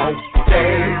just want to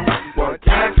stay, wanna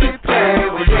catch me play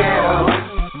with you.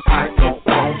 I don't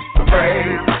want to break,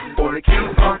 wanna keep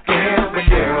funkin' with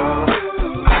you.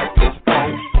 I just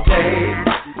want to stay,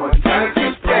 wanna catch me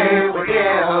play with you.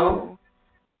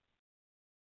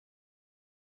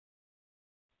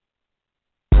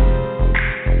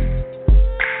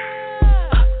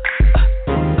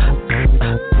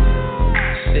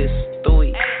 Shit's stewy.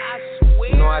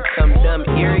 You know I come dumb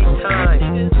every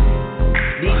time.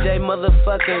 DJ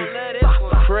motherfucking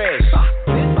Fresh.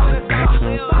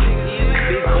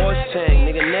 Big voice chain,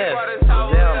 nigga Neff.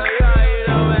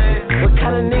 What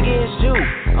kind of nigga is you?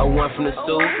 I one from the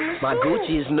stool. My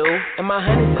Gucci is new, and my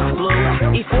honey's is blue.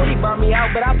 E40 brought me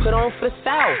out, but I put on for the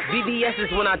South. VVS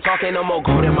is when I talk, ain't no more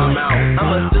gold in my mouth.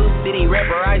 I'm a Sioux City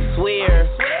rapper, I swear.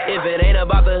 If it ain't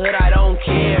about the hood, I don't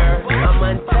care. I'm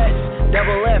untouched,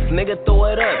 double F, nigga, throw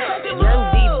it up.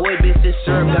 Young D-boy, bitch, this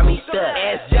syrup got me stuck.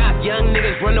 Ass jock, young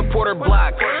niggas run the Porter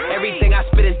block. Everything I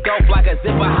spit is dope like a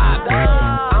zipper hop.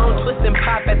 I don't twist and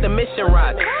pop at the Mission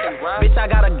Rock. Bitch, I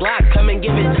got a Glock, come and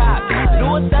give it top. Do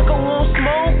a sucker won't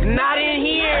smoke? Not in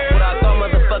here. But I thought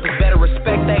motherfuckers better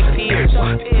respect their peers.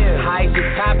 High to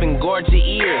top and gorge your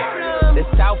ears. The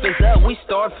South is up, we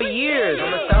starved for years.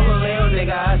 I'm a Salvaleo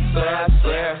nigga, I swear, I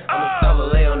swear. I'm a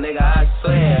Salvaleo nigga, I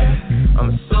swear. I'm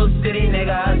a Sioux City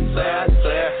nigga, I swear, I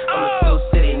swear. I'm a Sioux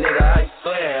City nigga, I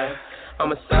swear.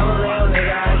 I'm a Salvaleo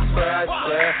nigga, I swear, I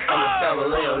swear. I'm a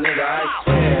Salvaleo nigga, I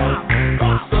swear.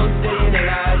 I'm a Sioux City nigga,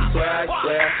 I swear, I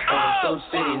swear. I'm a Sioux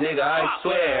City nigga, I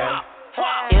swear.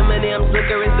 Eminem's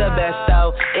liquor is the best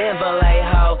though, and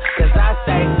Vallejo, cause I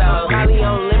say so. Holly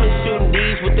on lemon shooting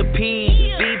D's with the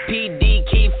P's. BPD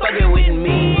keep fucking with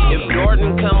me. If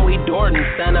Jordan come, we Jordan,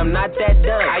 son, I'm not that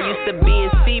dumb. I used to be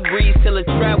in Seabreeze till the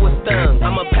trap was stung.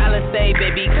 I'm a Palisade,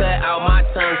 baby, cut out my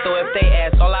tongue. So if they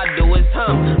ask, all I do is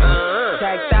hum.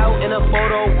 Tagged out in a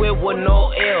photo with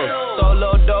no L's.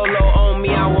 Solo dolo on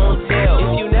me, I won't tell.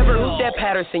 If you never knew that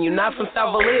Patterson, you're not from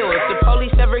South Vallejo. If the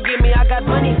police ever get me, I got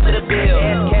money for the bill.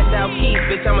 Ass cash out keys,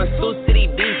 bitch, I'm a Sioux City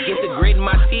beast. Get the grit in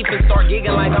my teeth and start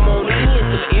gigging like I'm on E. And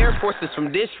some Air Forces from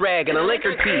Dish Rag and a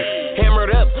liquor tea. Hammered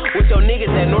up with your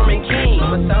niggas at Norman King.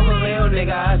 I'm a South Vallejo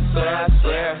nigga, I swear, I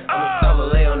swear. I'm a South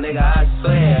Vallejo nigga, I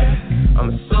swear.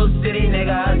 I'm a Sioux City nigga,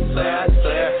 I swear, I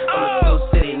swear. I'm a Sioux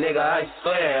City nigga, I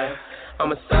swear.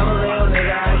 I'm a South Vallejo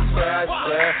nigga, I swear, I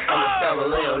swear. I'm a South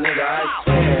Vallejo nigga, I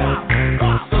swear.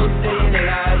 I'm a Sioux City nigga,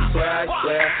 I swear, I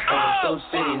swear. I'm a Sioux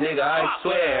City nigga, I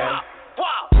swear.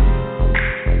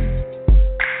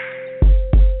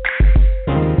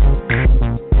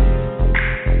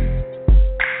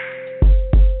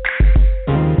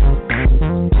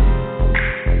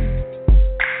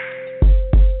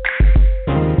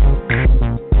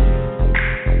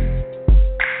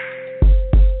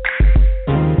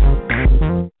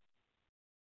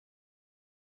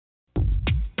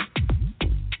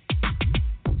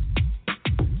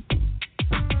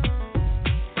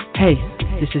 Hey,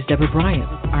 this is Deborah Bryant,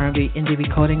 R&B indie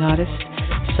recording artist.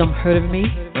 Some heard of me,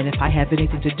 and if I have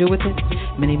anything to do with it,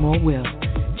 many more will.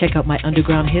 Check out my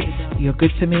underground hits, You're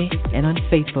Good For Me and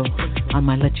Unfaithful, on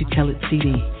my Let You Tell It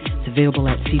CD. It's available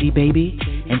at CD Baby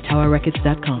and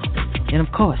TowerRecords.com. And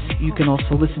of course, you can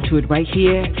also listen to it right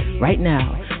here, right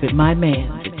now, with my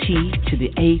man, the T to the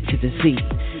A to the Z,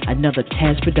 another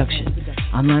Taz production,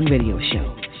 online radio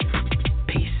show.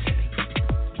 Peace.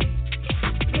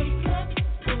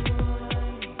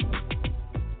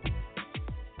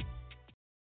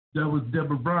 That was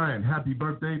Deborah Bryan. Happy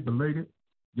birthday, belated.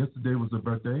 Yesterday was her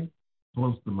birthday,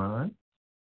 close to mine.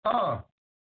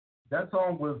 That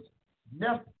song was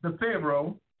Neff the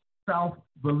Pharaoh, South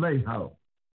Vallejo.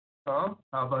 How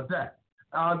about that?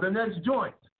 The next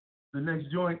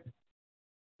joint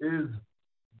is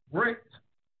Brent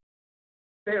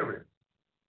Harris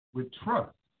with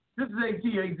Trust. This is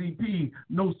ATAZP,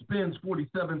 no Spinz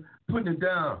 47, putting it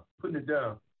down.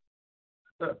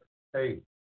 Hey,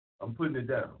 I'm putting it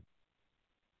down.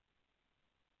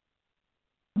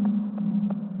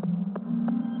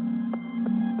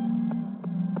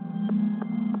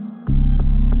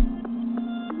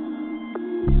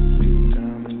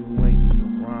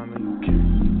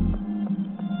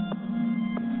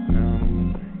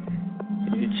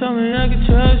 Told me I could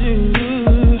trust you,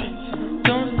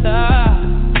 don't stop.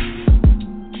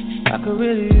 I could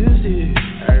really use it.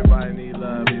 Everybody need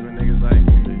love, even niggas like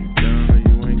me.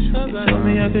 You ain't sure. You told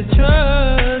me I could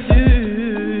trust you,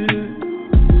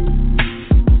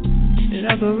 and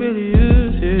I could really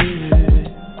use it.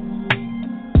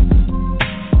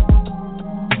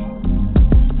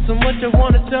 So much I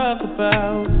wanna talk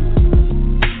about,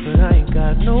 but I ain't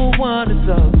got no one to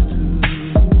talk to.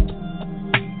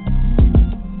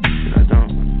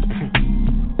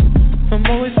 I'm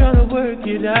always trying to work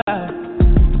it out,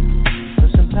 but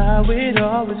somehow it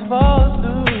always falls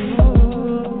through.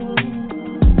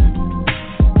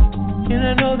 And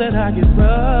I know that I get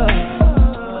rough,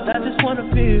 but I just wanna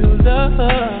feel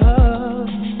love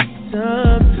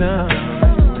sometimes.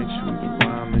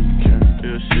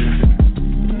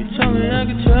 You told me I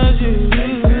could trust you,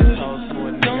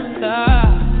 don't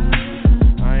stop.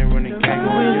 I ain't running back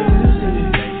on you.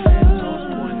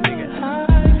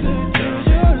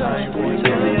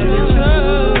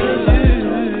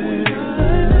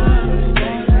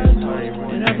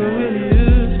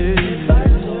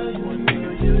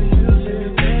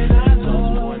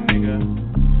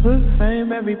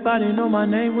 Everybody know my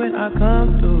name when I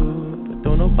come through, but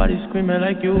don't nobody screaming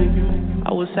like you.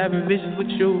 I was having visions with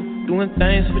you, doing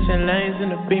things, switching lanes in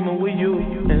the Beamer with you,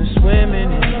 and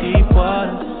swimming in deep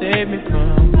water, save me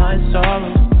from my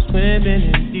sorrows.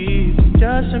 Swimming in deep,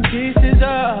 just some pieces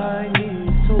I need,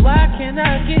 so why can't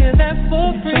I give that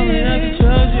for free? Tell me I can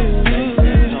trust you,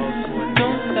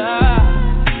 don't stop.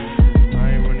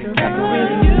 I can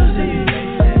really use it.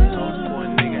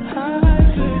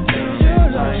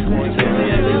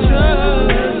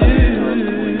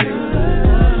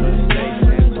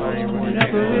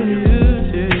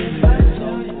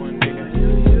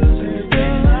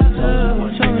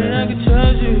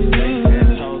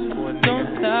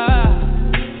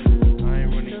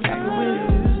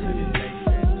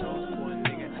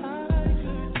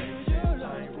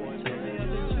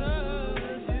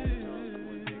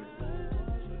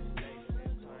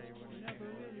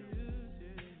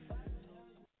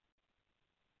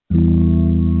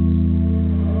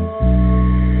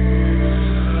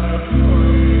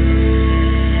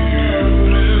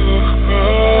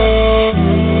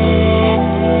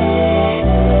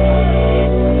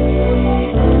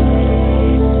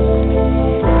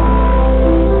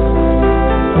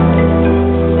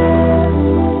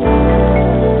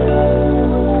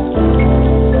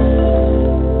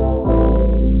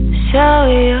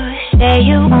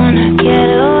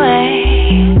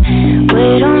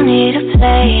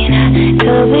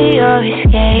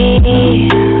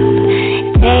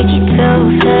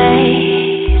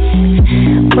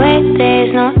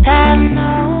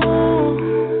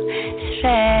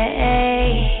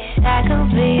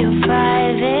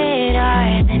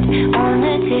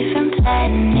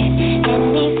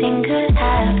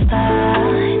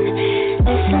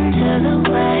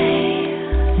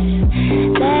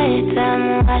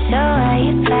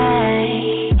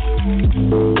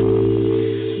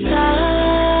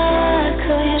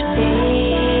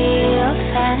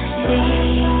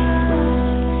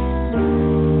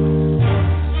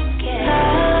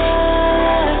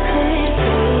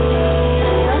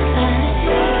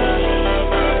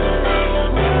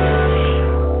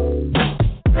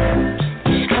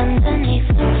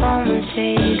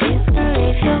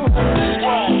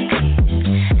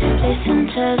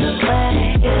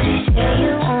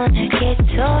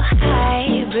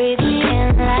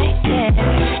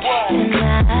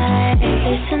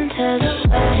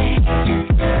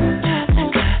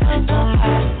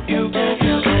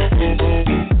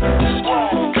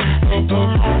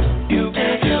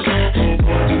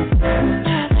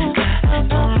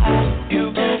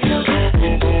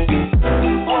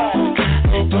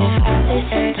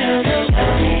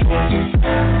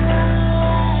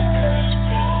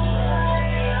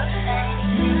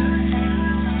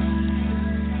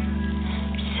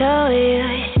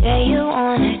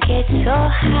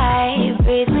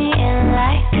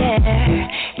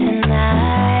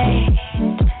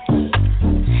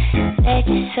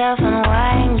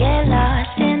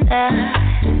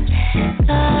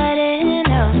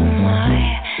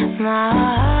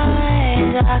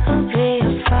 could be a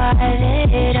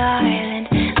private island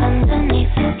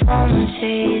underneath the palm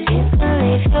trees. You can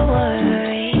leave your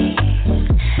worries.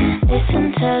 Listen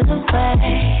to the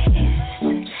waves.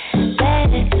 Let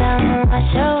it down and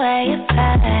wash away your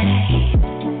pain.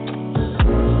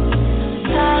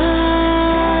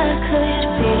 Love could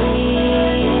be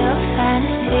a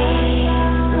fantasy.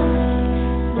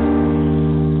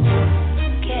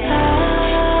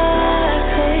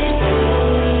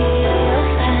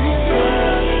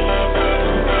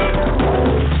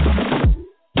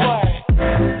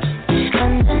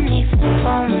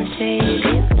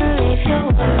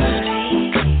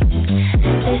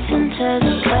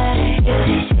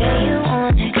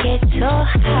 So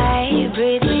high,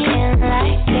 breathe me in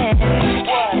like air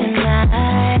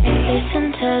tonight. Listen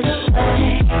to the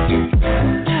words.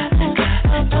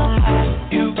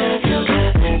 You bet you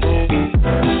get it.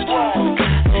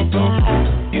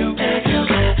 You bet you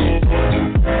get it.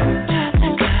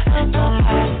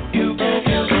 You bet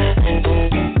you get it.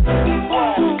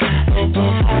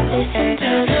 Listen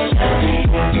to the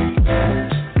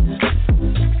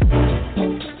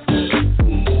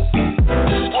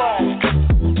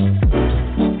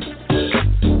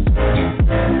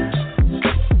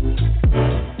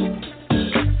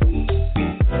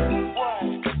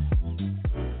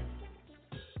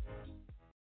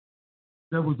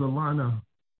That was Alana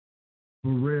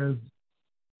Perez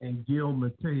and Gil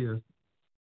Mateus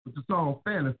with the song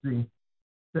Fantasy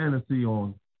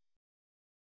on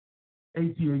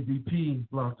ATAZP,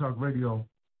 Blog Talk Radio,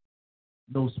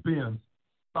 No Spinz,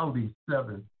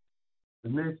 47. The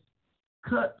next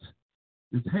cut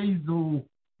is Hazel,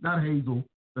 not Hazel,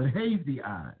 but Hazy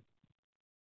Eyes.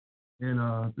 And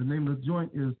the name of the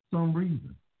joint is Some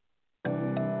Reason.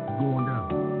 Going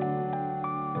down.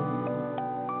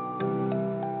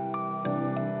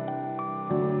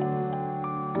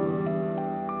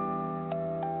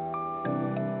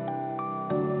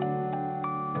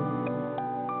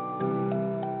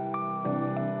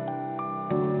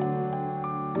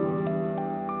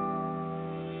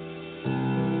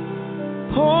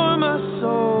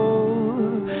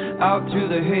 Out through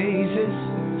the hazes,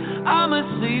 I'm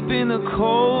asleep in the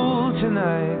cold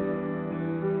tonight.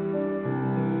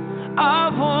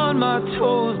 I've worn my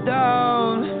toes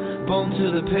down, bone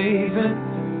to the pavement.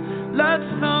 Let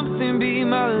something be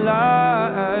my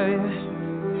life.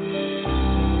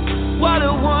 What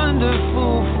a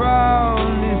wonderful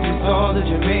frown. Is this all that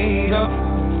you're made of?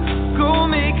 Go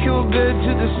make your bed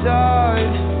to the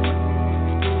side.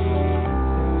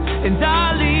 And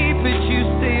I leap at you,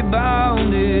 stay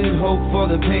bounded. Hope for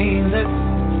the painless.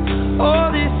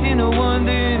 All this in a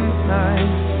wondering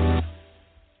night.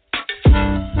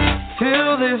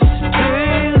 Till this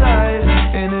daylight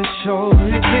in a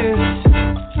shoulder kiss.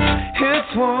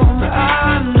 It's warm,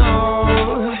 I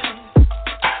know.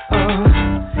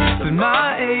 But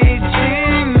my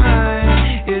aging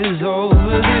mind is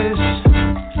over this.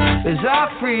 As I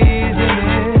freeze in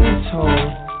its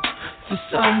hole. For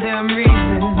some damn reason.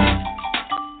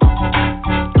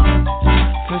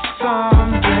 For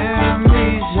some damn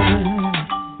reason.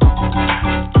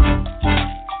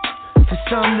 For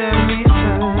some damn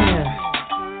reason, yeah.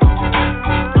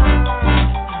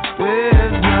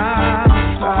 Where's my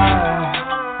fire?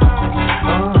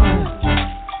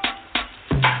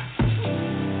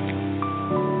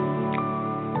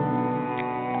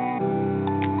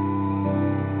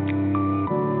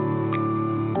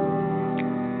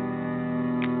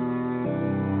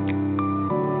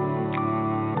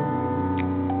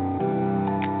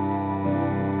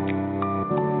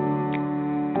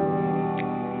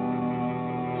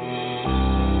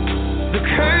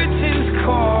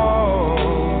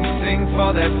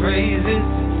 That phrases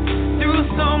through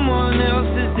someone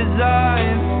else's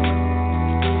design,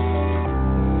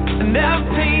 and I've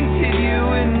painted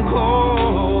you in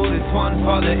gold. It's one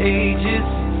for the ages,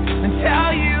 and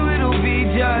tell you it'll be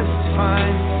just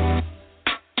fine.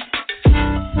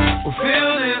 We'll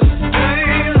feel this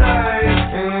daylight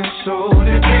and a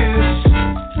shoulder kiss,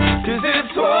 'cause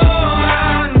it's all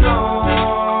I know.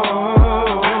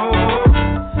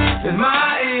 And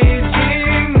my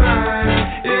aging mind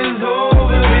is over.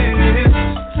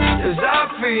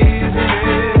 Freezing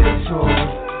its hole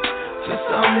for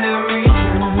some damn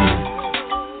reason.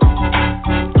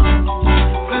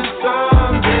 For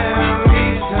some damn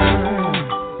reason.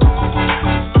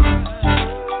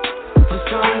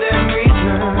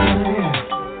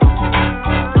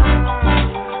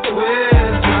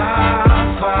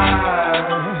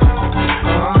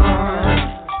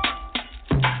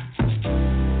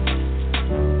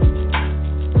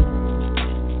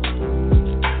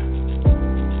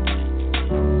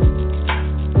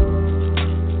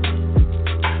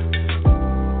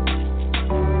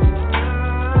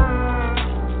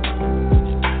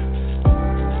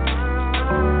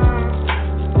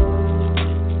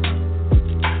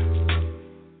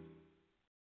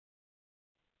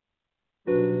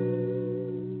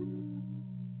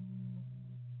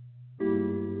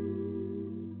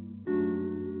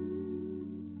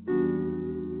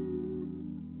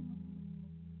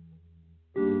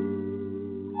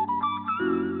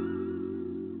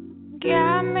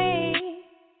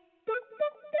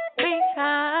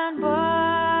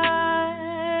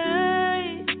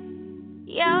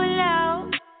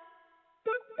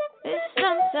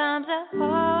 times are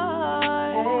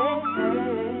hard.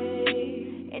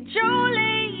 And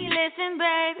truly, listen,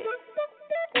 baby,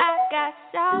 I got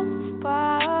soft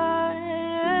spots.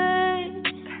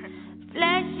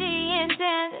 Fleshy and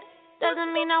tender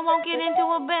doesn't mean I won't get into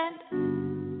a bend.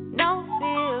 No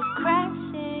fear of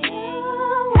crashing.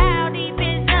 How deep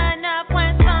is enough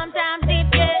when sometimes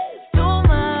deep gets too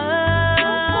much?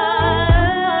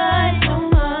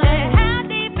 How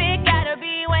deep it gotta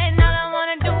be when all I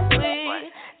wanna do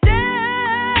is dance?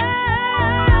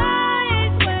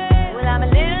 Well, I'm a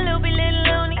little loopy, little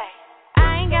loony. I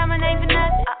ain't got my name for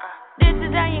nothing. This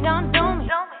is how you gon' do me.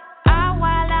 All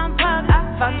while I'm public.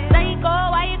 Fuck psycho,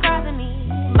 why you crossing me?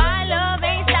 My love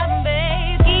ain't stopping,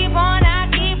 babe. Keep on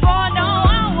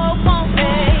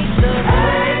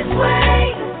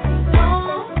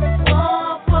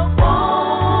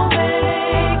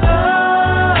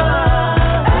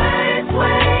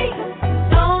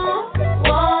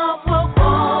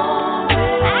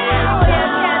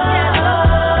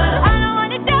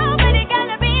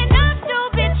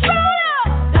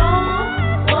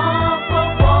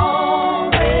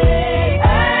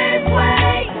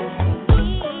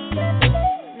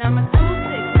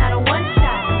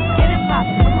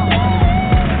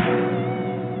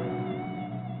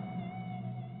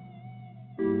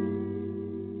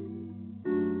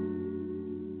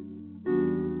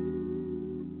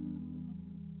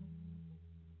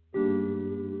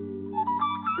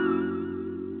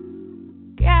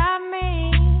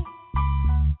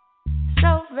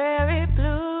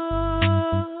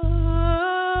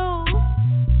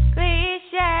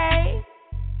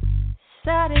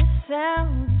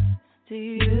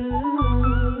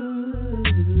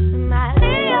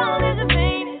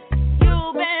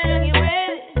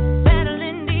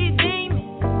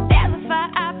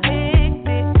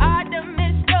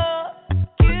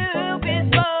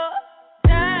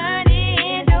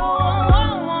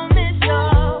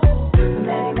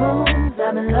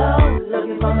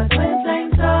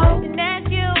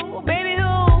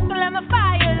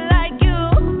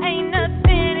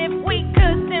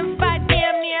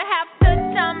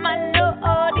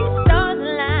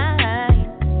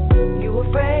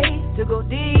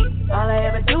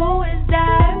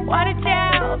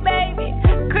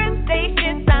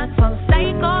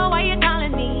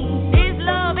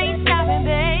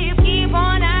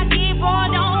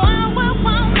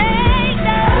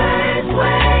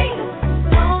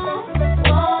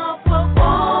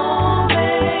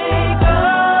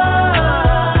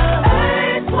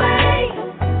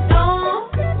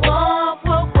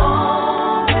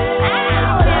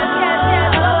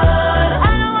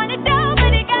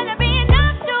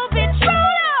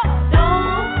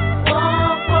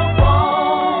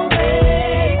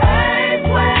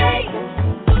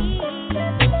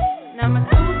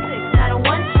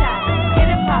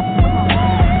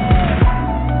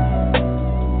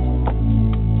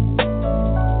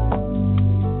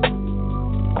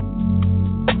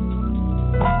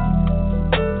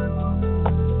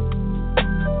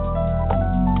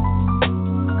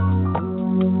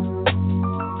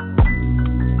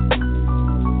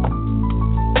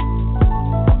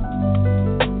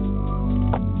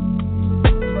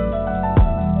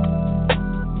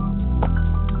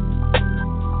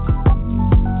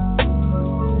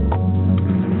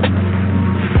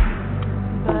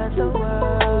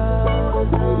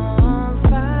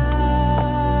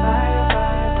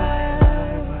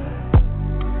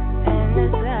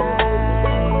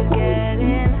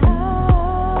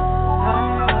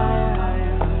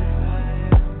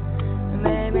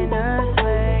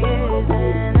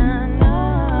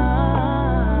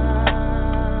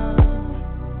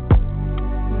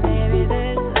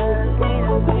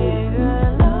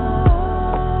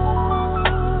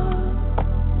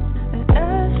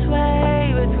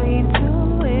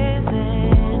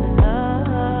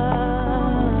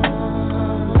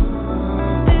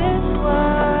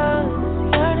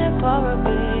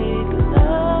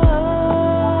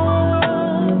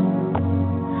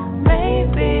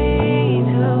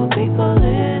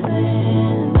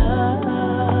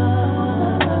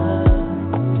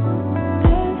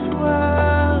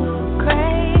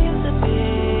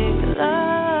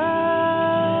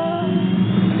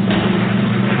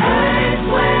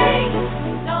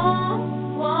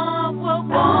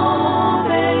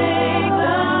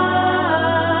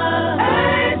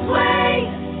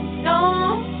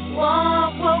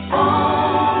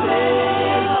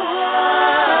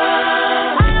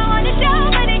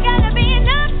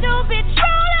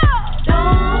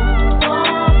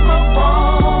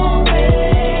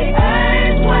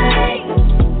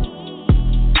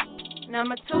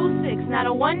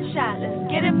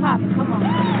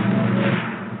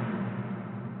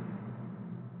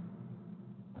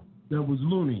That was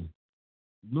Looney,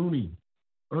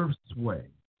 Earth's Way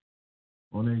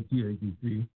on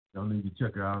ATADC. Y'all need to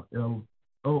check her out,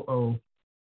 Looney,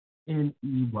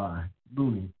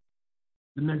 Looney.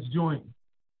 The next joint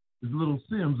is Little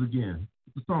Sims again.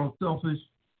 It's the song Selfish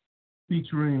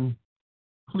featuring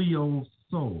Cleo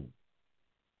Soul.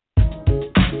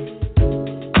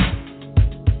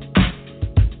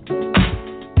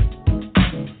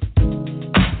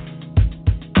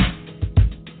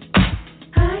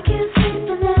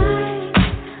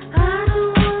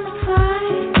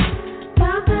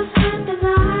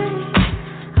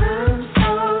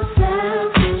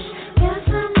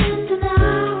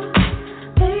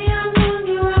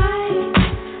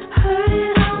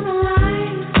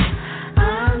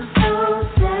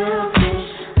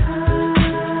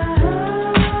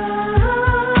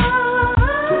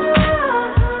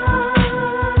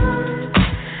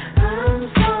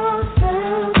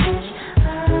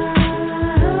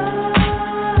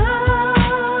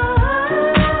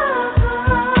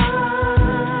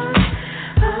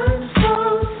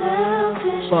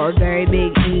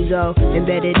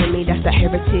 Embedded in me, that's the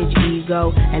heritage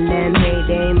ego. And then, hey,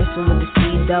 they ain't messing with the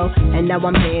seed though. And now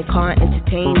I'm here, can't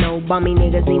entertain no bummy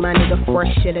niggas. Need my nigga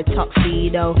fresh in a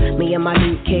tuxedo. Me and my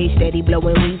Luke Cage, steady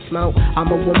blowing weed smoke. I'm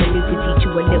a woman who can teach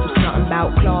you a little something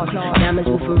about class. Diamonds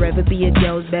will forever be a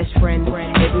girl's best friend.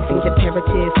 Everything's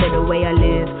imperative for the way I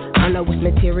live. I know it's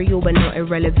material, but not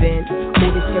irrelevant. All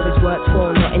this here is worked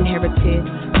for, not inherited.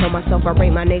 Tell myself I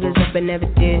rate my niggas up and never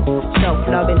did.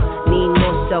 Self-loving, need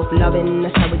more self-loving.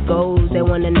 That's how it goes. They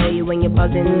wanna know you when you're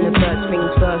buzzing. The first things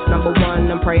first, number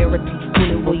one, I'm priority. Call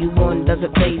it what you want,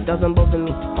 doesn't phase, doesn't bother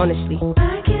me, honestly.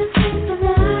 I can't sleep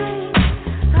tonight.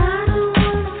 I don't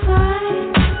wanna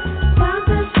fight. My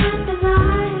best friend and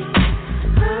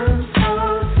I'm so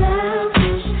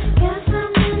selfish. Guess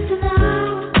I'm into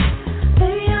now.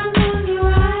 Baby, I'm doing you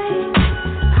right.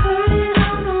 Heard it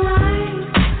on the line.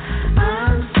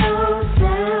 I'm so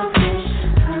selfish.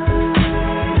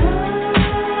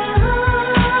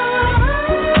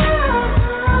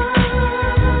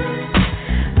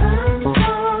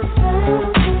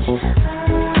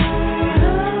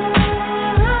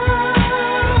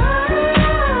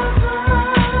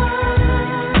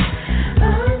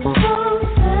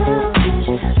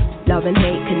 Love and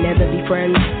hate can never be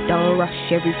friends. Don't rush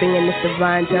everything in this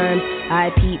divine time.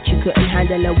 I peeped, you couldn't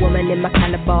handle a woman in my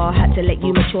caliber. Had to let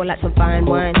you mature like some fine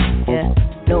wine. Yeah,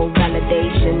 no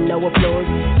validation, no applause.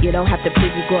 You don't have to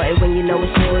prove you got it when you know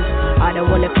it's yours. I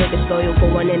don't wanna feel disloyal for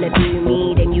wanting to do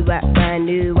me. Then you act brand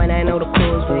new when I know the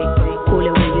cause. Wait, call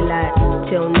it what you like.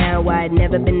 Till now I'd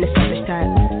never been the selfish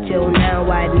type. Till now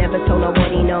I'd never told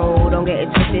nobody no. Don't get it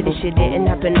twisted, this shit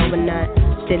didn't happen overnight.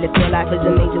 Still, if your life is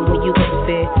amazing when you got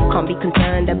fear, can't be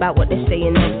concerned about what they're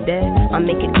saying up there. I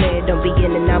make it clear, don't be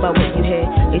in and out about what you hear.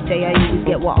 They say I always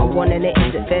get what I want and it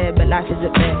isn't fair, but life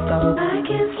isn't fair. Go. I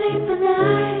can't sleep at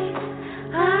night.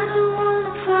 I don't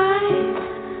wanna fight.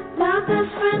 My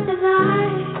best friend is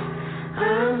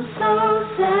I'm so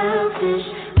selfish.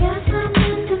 Guess I'm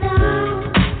into now.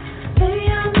 Baby,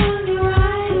 I'm doing you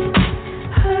right.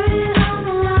 Heard it on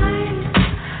the line.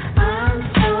 I'm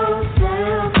so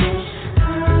selfish.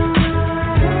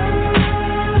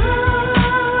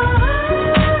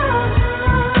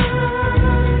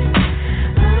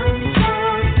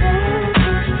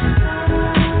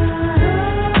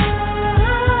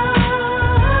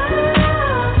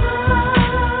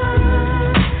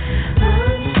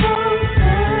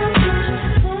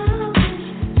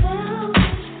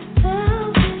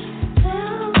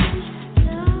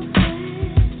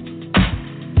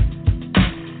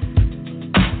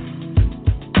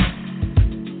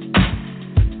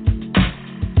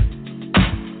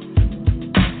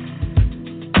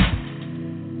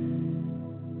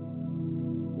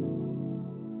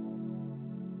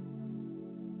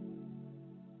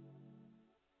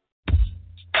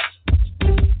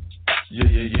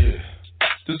 Yeah.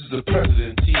 This is the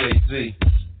president, TAZ.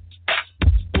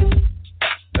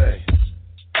 Hey,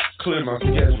 clear my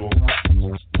schedule.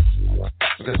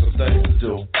 I got some things to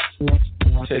do.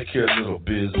 Take care of little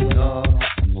business.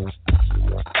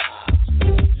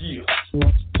 Yeah.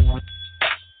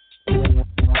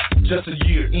 Just a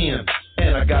year in,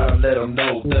 and I gotta let them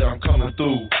know that I'm coming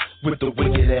through with the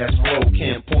wicked ass flow.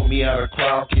 Can't point me out a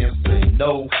crowd, can't say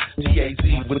no.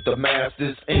 TAZ with the mask,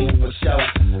 this ain't for show.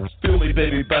 Feel me,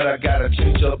 baby, but I gotta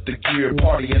change up the gear.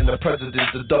 Party in the president,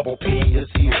 the double P is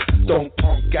here. Don't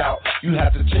punk out, you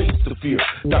have to chase the fear.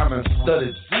 Diamond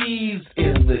studded Z's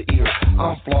in the ear.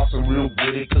 I'm flossing real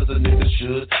with it, cause a nigga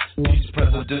should. These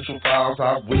presidential files,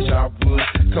 I wish I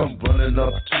would. Come running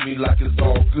up to me like it's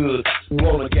all good.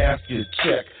 Blow the gasket,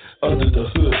 check. under the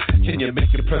hood. Can you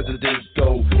make your president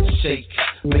go shake?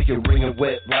 Make it ring and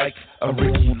wet like a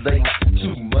Ricky Lake.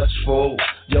 Too much for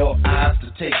your eyes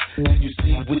to take. Can you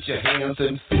see with your hands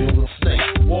and feel the snake?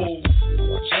 Whoa.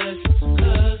 Just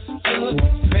 'cause you're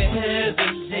president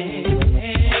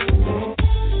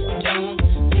don't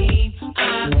mean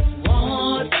I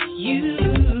want you.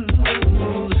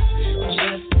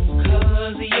 Just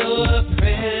 'cause you're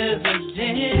president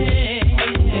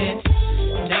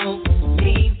don't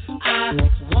mean I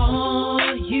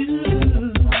want you.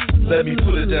 Let me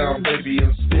put it down, baby,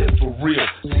 and spit for real.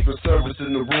 Secret Service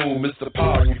in the room, it's the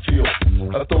power you feel.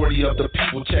 Authority of the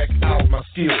people, check out my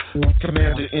skill.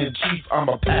 Commander-in-chief, I'm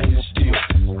a package deal.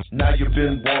 Now you've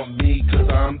been wanting me, 'cause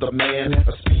I'm the man.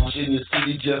 A speech in your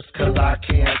city just 'cause I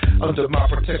can. Under my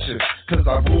protection, 'cause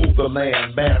I rule the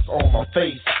land. Mask on my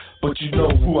face, but you know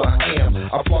who I am.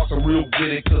 I floss and real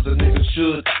with it, 'cause a nigga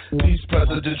should. These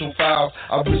presidential files,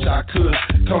 I wish I could.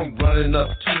 Come running up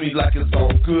to me like it's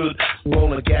all good.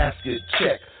 Blown a gasket,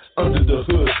 check. Under the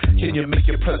hood, can you make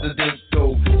your president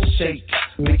go shake?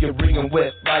 Make it ring and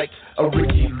wet like a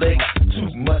Ricky Lake. Too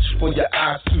much for your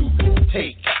eyes to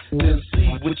take. Then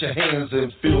see with your hands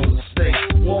and feel the snake.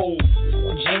 Whoa.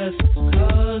 Just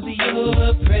 'cause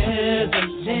you're president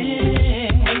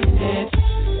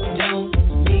don't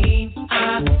mean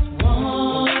I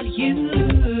want you.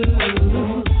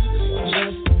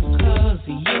 Just 'cause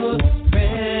you're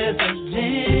president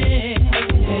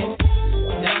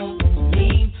don't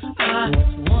mean I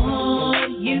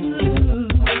want you.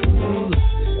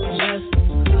 Just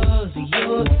 'cause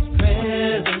you're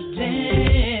president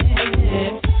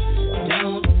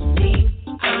don't mean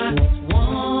I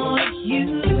want you.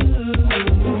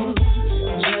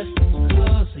 Just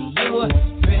 'cause you're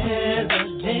president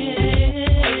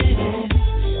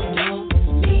don't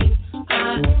mean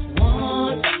I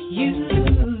want you.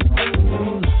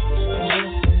 Just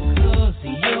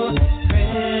 'cause you're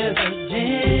president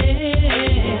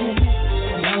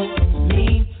don't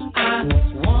mean I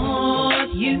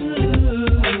want you.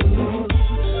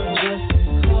 Just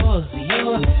 'cause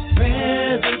you're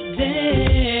president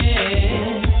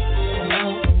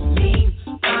don't mean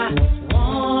I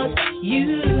want you.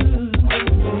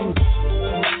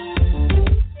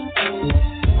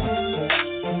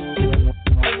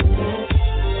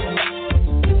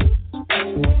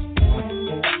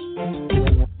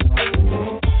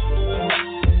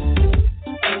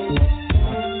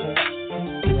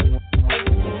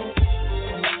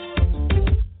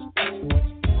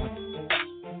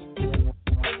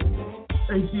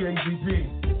 ATAZP.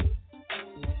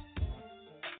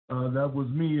 That was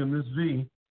me and Miss V.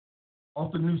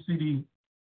 Off the new CD,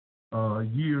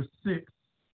 Year 6,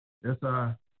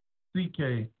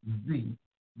 SICKZ.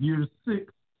 Year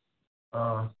 6,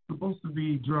 supposed to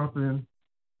be dropping.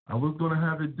 I was going to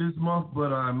have it this month,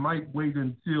 but I might wait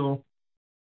until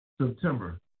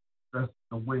September. That's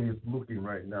the way it's looking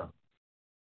right now.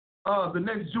 The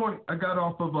next joint I got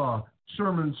off of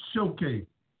Sherman's Showcase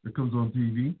that comes on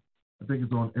TV. I think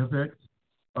it's on FX.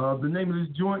 The name of this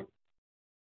joint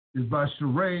is by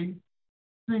Sheree.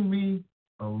 Sing Me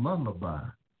a Lullaby.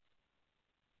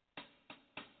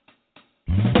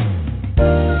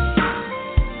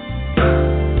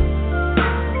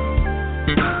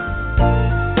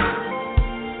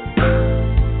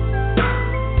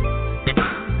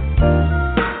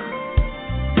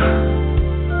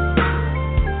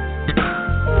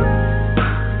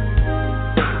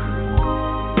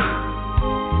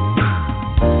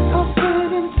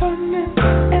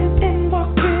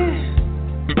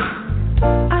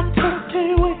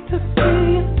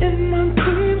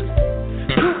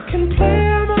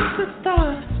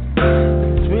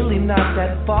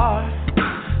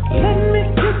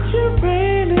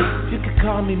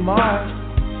 Call me Mars.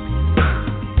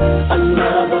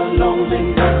 Another lonely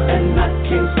night and I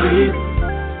can't sleep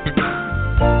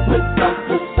without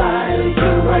the sight of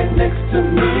you right next to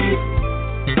me.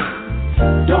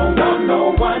 Don't want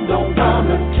no wine, don't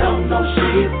wanna count no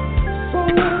sheep. So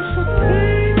won't you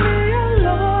sing me a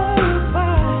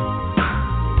lullaby?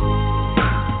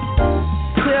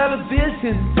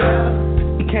 Television,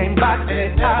 you came back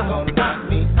and out, gonna knock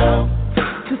me out.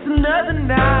 Just another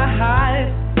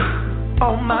night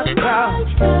on my couch,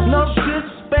 no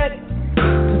disrespect to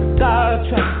Star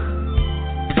Trek,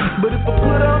 but if I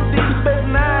put on Deep Space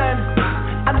Nine,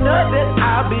 I know that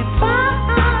I'll be fine.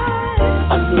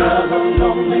 Another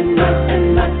lonely night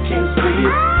and I can't sleep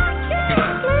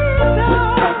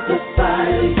without the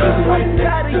sight of you right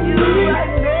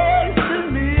next to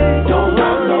me. Don't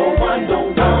want no wine,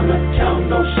 don't wanna count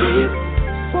no sheep.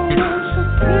 So won't you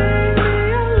sing me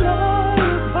a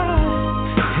lullaby?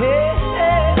 Hey,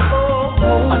 hey, oh,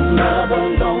 oh. Another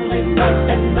lonely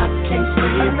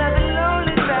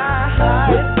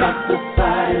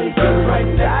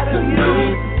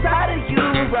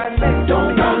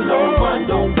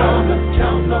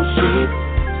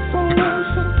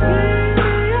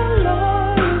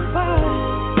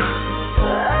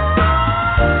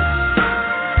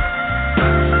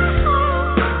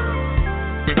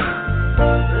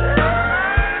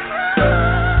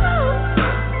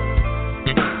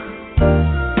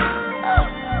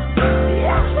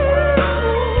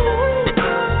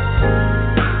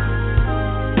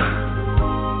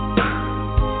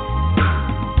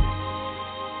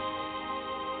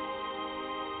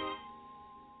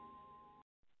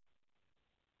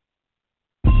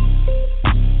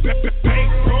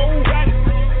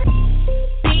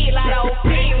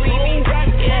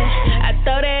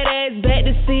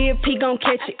gon'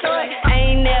 catch it. I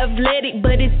ain't athletic,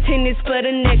 but it's tennis for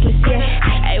the necklace,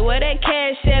 yeah. Hey, where that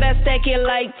cash at? I stack it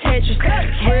like Tetris.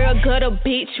 Real gutter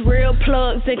bitch, real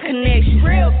plugs and connections.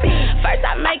 First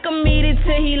I make him eat it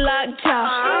till he locked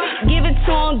off. Give it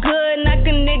to him good, knock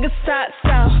a nigga socks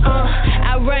off.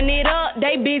 I run it up,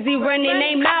 they busy running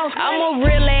they mouth. I'm a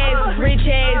real ass, rich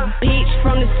ass bitch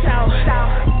from the south.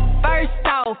 First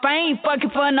off, I ain't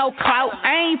fucking for no clout.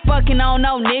 I ain't fucking on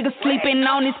no nigga sleeping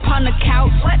on his partner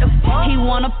couch. What the fuck? He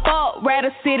wanna fuck,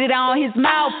 rather sit it on his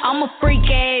mouth. I'm a freak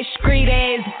ass, street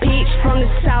ass bitch from the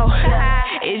south.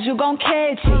 Is you gon'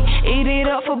 catch it? Eat it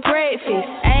up for breakfast.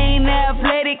 I ain't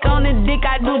athletic on the dick,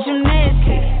 I do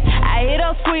gymnastics. I hit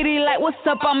up sweetie like, what's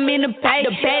up, I'm in the bay.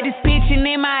 The baddest bitch in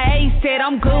MIA said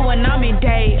I'm good when I'm in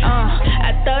day.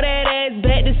 I throw that ass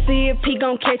back to see if he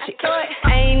gon' catch it.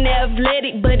 I ain't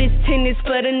athletic, but it's tennis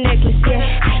for the necklace,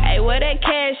 yeah. Hey, where that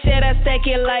cash at? I stack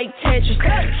it like Tetris.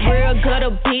 Real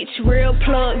gutter bitch, real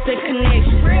plugs and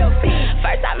connections.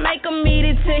 First I make him eat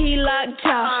it till he locked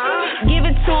off. Give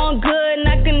it to him good,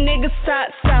 knock a nigga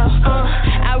socks off.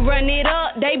 I run it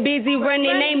up, they busy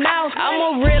running they mouth.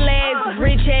 I'm a real ass,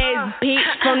 rich ass bitch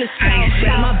from the south.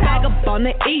 My bag up on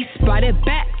the east, brought it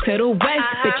back to the west.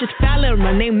 Bitches fallin',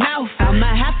 run they mouth. I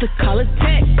might have to call a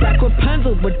tech. Black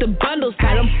Rapunzel with the bundles,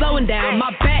 got them flowing down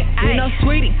my back. You know,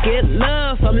 sweetie, get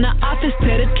love from the office to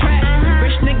the track.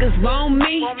 Rich niggas want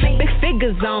me, big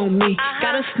figures on me.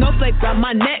 Got a snowflake round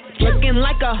my neck, looking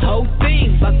like a whole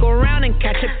thing. Fuck around and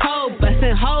catch a cold,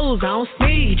 bustin' hoes on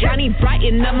speed. Johnny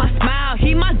brighten up my smile,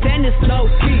 he my dentist low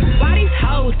key. Why these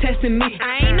hoes testing me?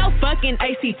 I ain't no fucking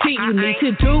ACT. You need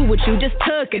to do what you just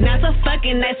took, and that's a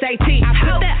fucking SAT. I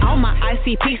put that on my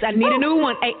ICPs, I need a new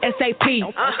one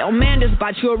ASAP. Yo man just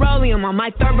bought you a rollium on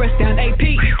my third breast down AP.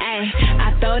 Ay,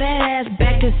 I throw that ass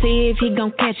back to see if he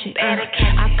gon' catch it.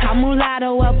 I call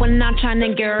mulatto up when I'm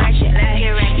tryna get ratchet.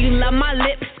 Ay, you love my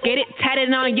lips, get it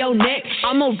tatted on your neck.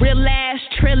 I'm a real ass,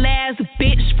 trill ass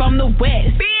bitch from the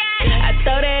west. I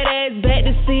throw that ass back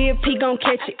to see if he gon'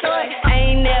 catch it. I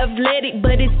ain't athletic,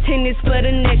 but it's tennis for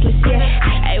the necklace,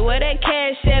 yeah. Hey, where that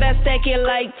cash at? I stack it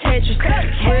like Tetris.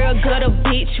 Real gutter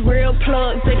bitch, real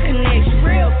plugs and connections.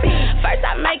 First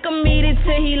I make him eat it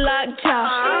till he locked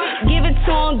off. Give it to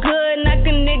him good, knock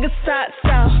a nigga socks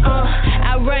off.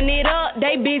 I run it up,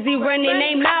 they busy running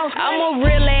they mouth. I'm a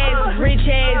real ass, rich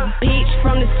ass bitch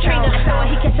from the street. So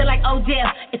he catch it like Odell.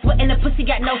 It's what in the pussy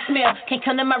got no smell. Can't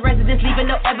come to my residence, leaving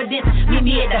no evidence. Meet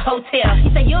me at the hotel.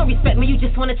 He say you don't respect me, you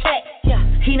just wanna check. Yeah,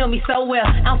 he know me so well.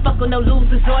 I don't fuck with no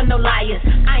losers or no liars.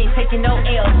 I ain't taking no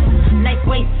L's. Nice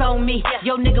waist on me.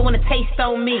 Yo nigga wanna taste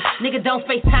on me. Nigga don't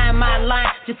FaceTime my line,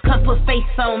 just come put face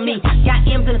on me. Got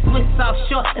M's in the Swiss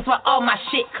offshore. That's why all my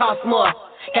shit costs more.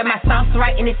 Got my sauce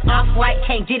right and it's off-white.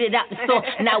 Can't get it out the store.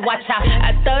 Now watch out.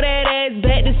 I throw that ass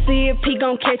back to see if he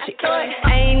gon' catch it.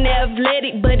 I ain't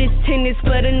athletic, but it's tennis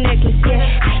for the necklace,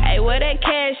 yeah. Hey, where that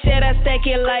cash at? I stack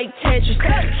it like Tetris.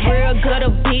 Real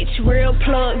gutter bitch, real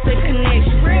plugs and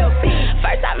connections.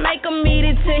 First I make him eat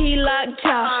it till he locked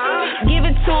off. Give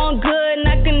it to him good,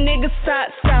 knock a nigga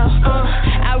socks off.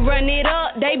 I run it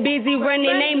up, they busy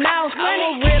running they mouth. I'm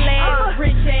a real ass,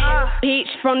 rich ass bitch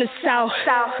from the south.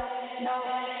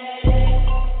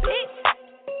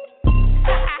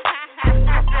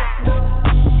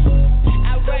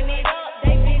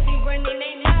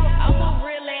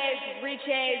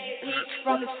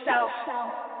 From the south.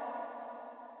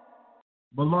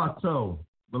 Mulatto.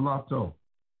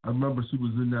 I remember she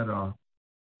was in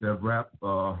that rap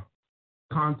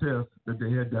contest that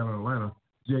they had down in Atlanta.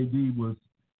 JD was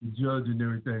the judge and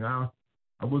everything. I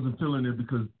wasn't feeling it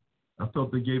because I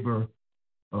felt they gave her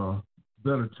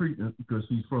better treatment because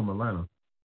she's from Atlanta.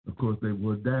 Of course, they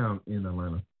were down in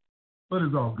Atlanta, but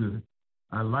it's all good.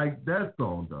 I like that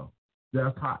song though.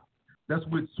 That's hot. That's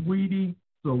with Sweetie,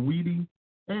 Saweetie,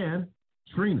 and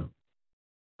Trina.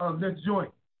 Next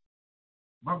joint,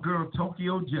 my girl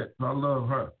Tokyo Jets. I love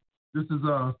her. This is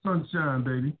Sunshine,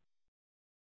 baby.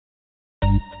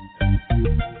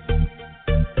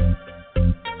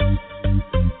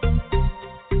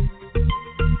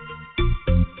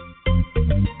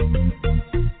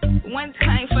 One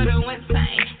time for the one time.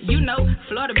 You know,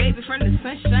 Florida baby from the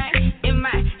sunshine. In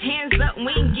my hands up,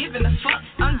 we ain't giving a fuck.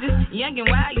 I'm just young and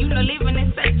wild, you know, living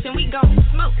in section. We gon'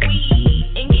 smoke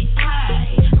weed and get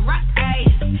high, rock ice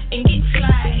and get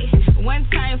fly. One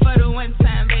time for the one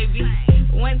time, baby.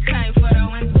 One time for the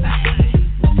one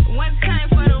time. One time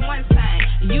for the one time.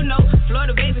 You know,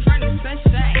 Florida baby from the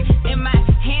sunshine. In my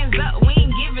hands up, we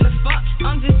ain't giving a fuck.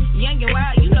 I'm just young and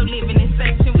wild, you know, living in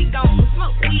section. We gon'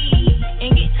 smoke weed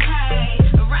and get high,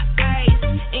 rock ice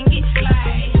and get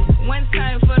fly. One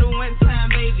time for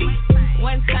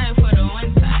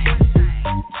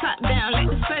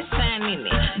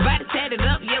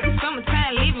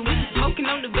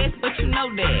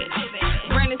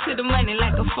to the money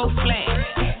like a faux flag.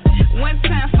 One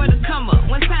time for the come up,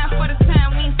 one time for the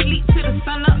time we ain't sleep till the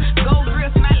sun up. Gold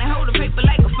grill smiling, hold the paper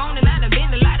like a phone, and I done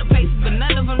been a lot of places, but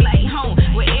none of them like home,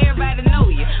 where everybody know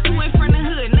you. Who ain't from the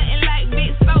hood, nothing like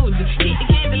big soldier. Hit the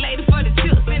candy lady for the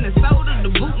chips and the soda,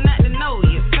 the boot not to know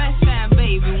you. Sunshine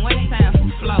baby, one time for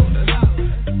Florida.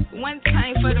 One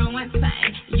time for the one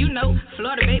time, you know,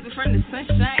 Florida baby from the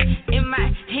sunshine. In my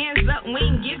hands up, we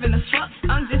ain't giving a fuck.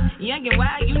 I'm just young and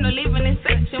wild, you know, living in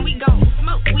such, and we gon'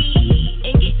 smoke weed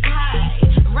and get high,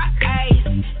 rock ice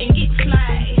and get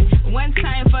fly. One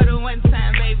time for the one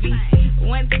time, baby.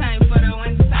 One time for the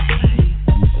one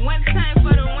time. One time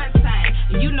for the one time.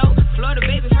 You know, Florida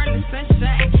baby from the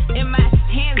sunshine. In my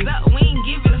hands up, we ain't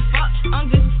giving a fuck. I'm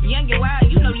just young and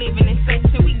wild, you know, living in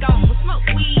such, and we gon' smoke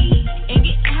weed and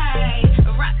get high,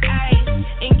 rock ice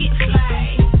and get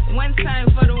fly. One time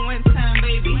for the one time,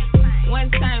 baby. One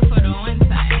time for the one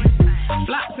time.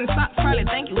 Flops and socks, probably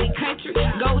think you we country.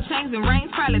 Gold chains and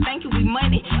rings, probably think you we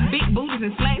money. Big booties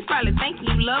and slings, probably think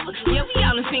you love her. Yeah, we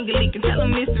all in finger licking, tell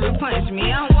them mystery punch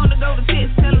me. I don't wanna go to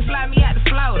Texas, tell them fly me out to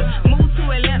Florida. Moved to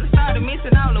Atlanta, started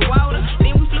missing all the water.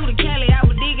 Then we flew to Cali, I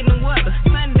was digging the weather.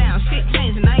 Sundown, shit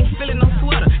changing, I ain't feeling no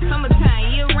sweater.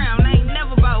 Summertime, year round, I ain't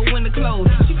never bought winter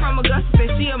clothes. She from Augusta,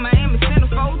 said she a Miami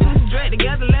centerfold. Twist dread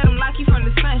together, let them lock you from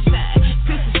the sunshine.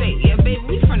 Pistol shake, yeah, baby,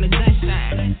 we from the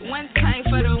gunshine. One time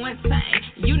for the one time.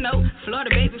 You know, Florida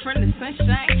baby from the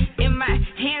sunshine. In my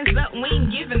hands up, we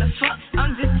ain't giving a fuck.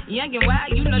 I'm just young and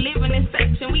wild, you know, living in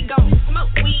such, and we gon'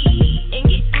 smoke weed and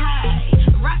get high,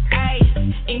 rock ice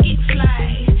and get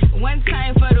fly. One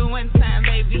time for the one time,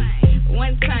 baby.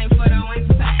 One time for the one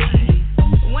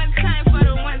time. One time for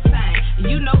the one time.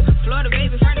 You know, Florida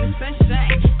baby from the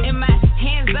sunshine. In my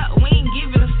hands up, we ain't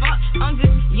giving a fuck. I'm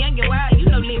just young and wild, you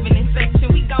know, living in such,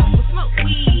 and we gon' smoke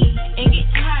weed and get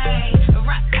high,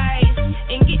 rock ice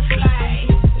and get fly.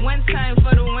 One time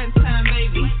for the one time,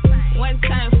 baby. One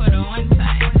time for the one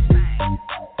time.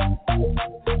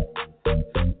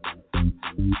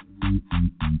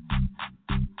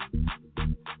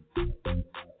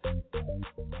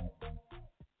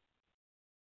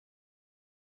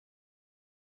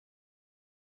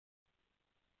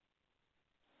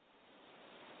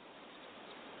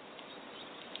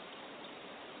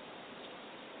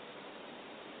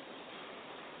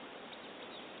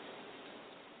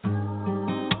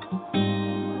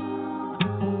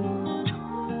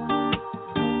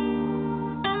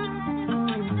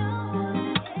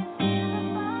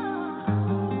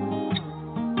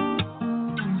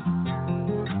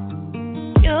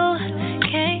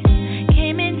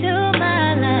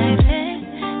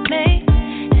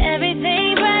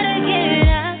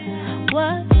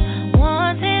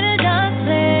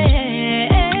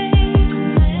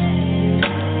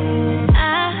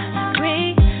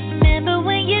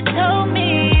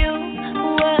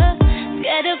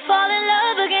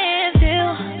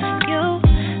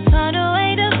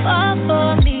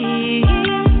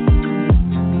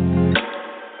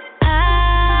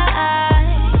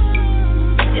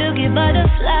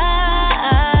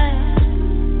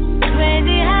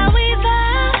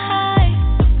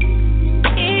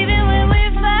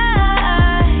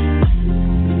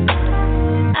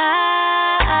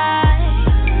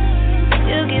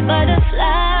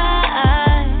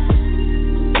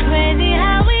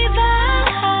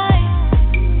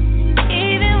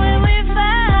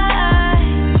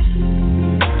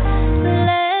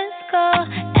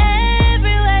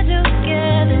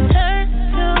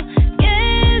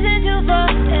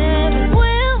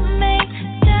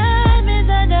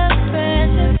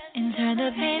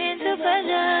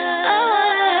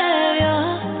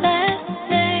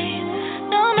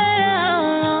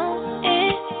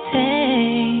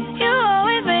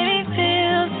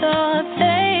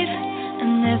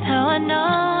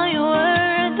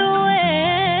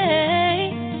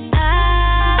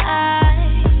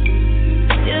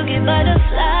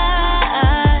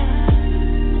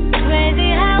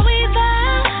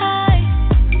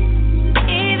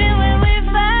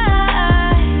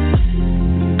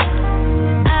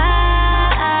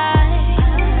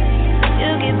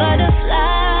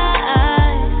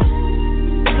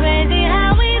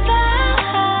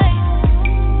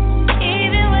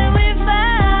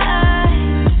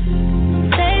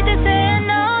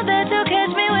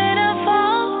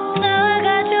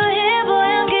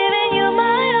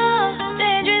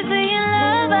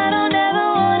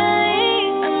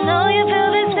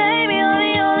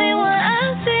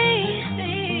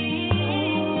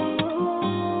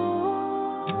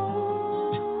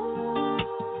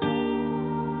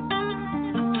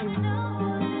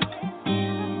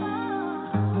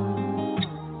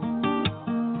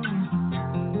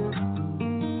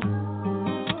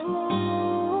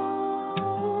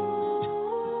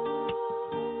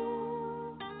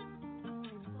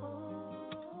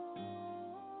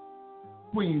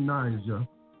 Queen Naija,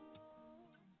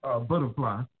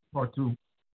 Butterfly, part 2.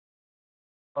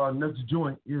 Next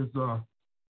joint is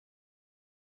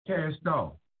Cash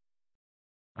Doll.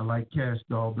 I like Cash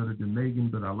Doll better than Megan,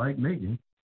 but I like Megan.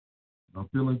 I'm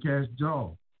feeling Cash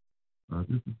Doll.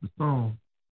 This is the song,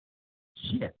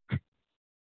 Check. It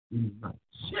is not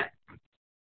Check.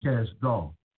 Cash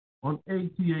Doll. On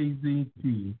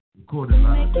ATAZT, recorded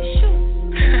live. Make it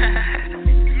shoot.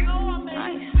 I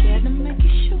ain't scared to make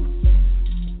it shoot.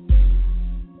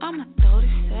 I'ma throw this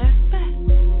ass back.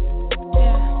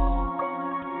 Yeah.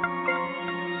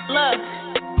 Look,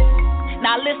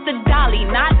 now listen, Dolly,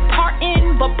 not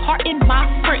partin', but partin' my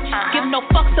French. Give no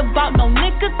fucks about no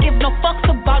nigga, give no fucks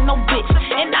about no bitch.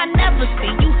 And I never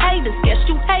see you haters, guess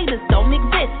you haters don't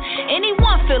exist.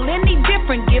 Anyone feel any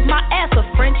different, give my ass a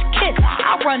French kiss.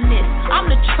 I run this, I'm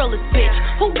the trillest bitch.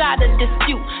 Who got a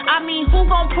dispute? I mean, who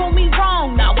gon' prove me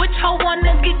wrong now? Which hoe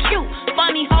wanna get cute?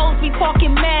 Funny hoes be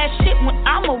talking mad shit when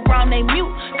I'm around, they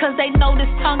mute. Cause they know this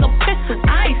tongue a pistol.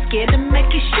 I ain't scared to make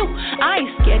it shoot, I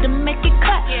ain't scared to make it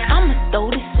cut. I'ma throw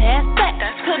this ass back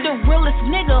to the realest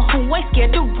nigga who ain't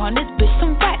scared to run this bitch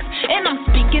some racks. And I'm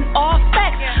speaking all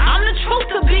facts, I'm the truth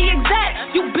to be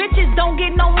exact. You bitches don't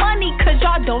get no money cause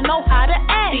y'all don't know how to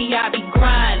act. See, I be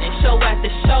grinding, show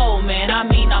after show, man, I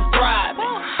mean I'm thriving.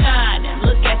 Shining,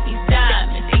 look at these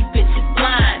diamonds, these bitches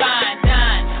blind. Fine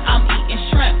dining, I'm eating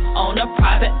shrimp on a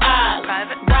private island.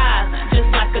 Rising, just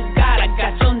like a god, I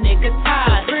got your nigga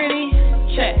tied. Pretty,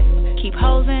 check, keep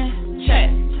hosing,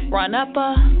 check. Run up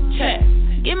a check,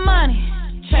 get money,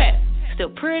 check. Still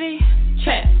pretty,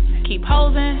 check. Keep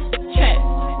hosing, check.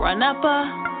 Run up a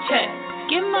check,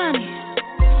 get money.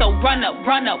 So run up,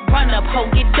 ho,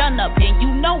 get done up. And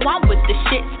you know I'm with the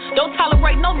shits. Don't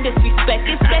tolerate no disrespect.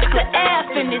 It's extra ass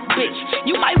in this bitch.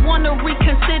 You might wanna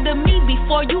reconsider me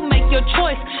before you make your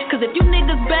choice. Cause if you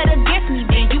niggas bet against me,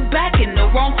 then you back in the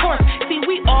wrong horse. See,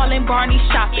 we all in Barney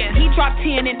shopping. He dropped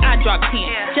 10 and I dropped 10.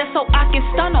 Just so I can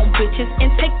stun on bitches and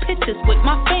take pictures with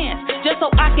my fans. Just so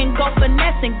I can go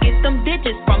finesse and get them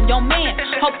digits from your man.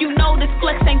 Hope you know this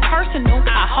flex ain't personal.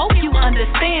 I hope you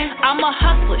understand. I'm a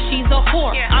hustler, she's a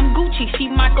whore. I'm Gucci,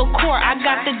 she Michael Kors. I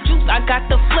got the juice, I got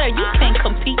the flair. You can't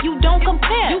compete, you don't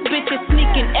compare. You bitches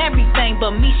sneaking everything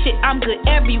but me, shit, I'm good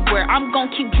everywhere. I'm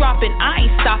gon' keep dropping, I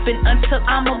ain't stopping until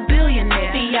I'm a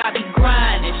billionaire. See, I be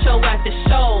grinding, show after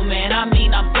show, man, I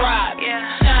mean I'm thriving.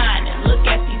 Shining, look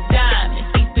at these diamonds,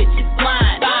 these bitches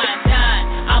blind. Fine dine,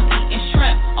 I'm eating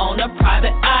shrimp on a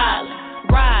private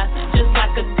island. Rising, just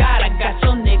like a god, I got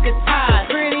your nigga tied.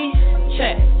 Pretty,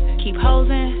 check, keep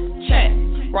hosing, check.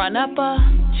 Run up a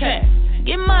check,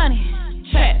 get money,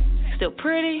 check. Still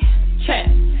pretty, check.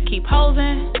 Keep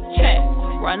hosing, check.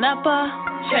 Run up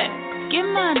a check, get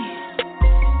money.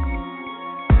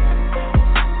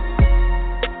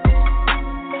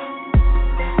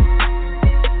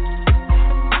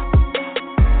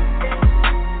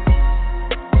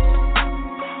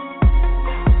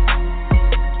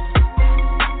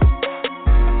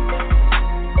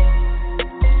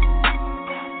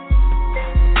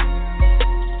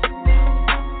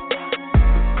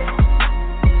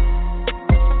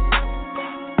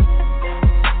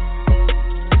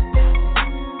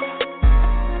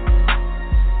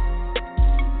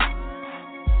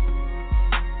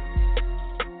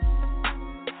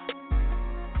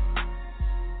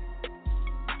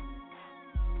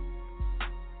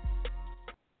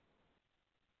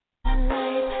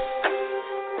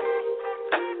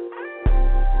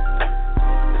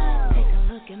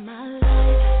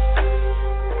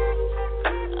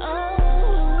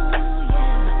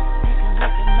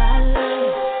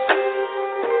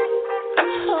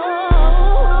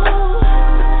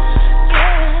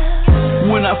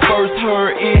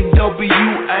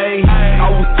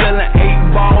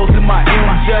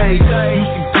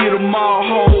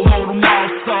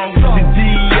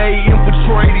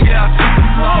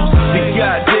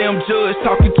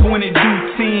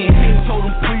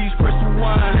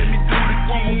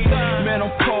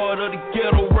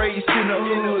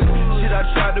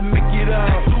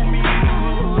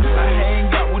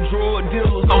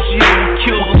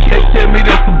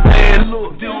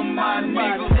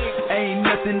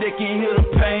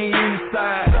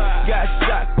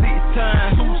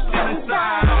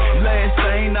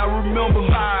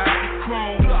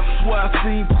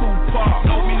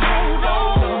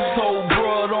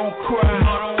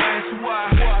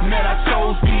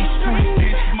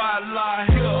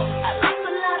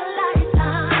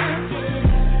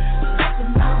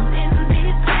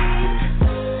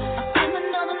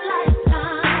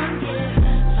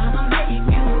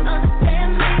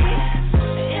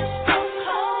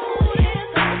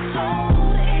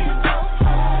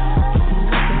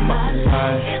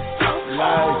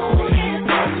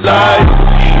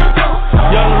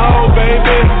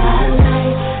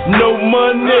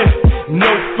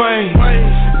 fame.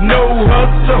 No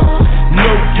hustle, no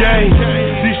game.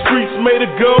 These streets made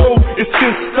of gold, it's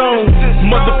in stone.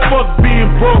 Motherfuck being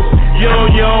broke, you're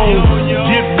on your own.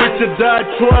 Get rich or die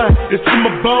trying, it's in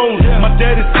my bones. My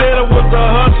daddy said I was a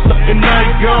hustler and I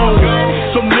ain't gone.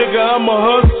 So nigga, I'ma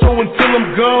hustle until I'm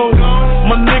gone.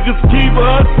 My niggas keep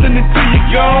hustling until you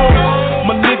gone.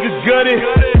 My niggas got it,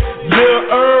 Lil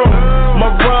Earl. My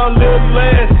round Lil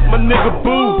Lance, my nigga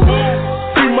Boo.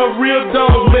 Free my real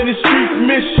dogs, man, the streets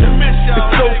mission.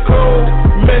 It's so cold,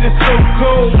 man, it's so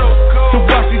cold. To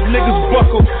watch these niggas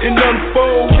buckle and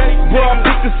unfold. Bro, I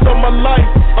put this on my life,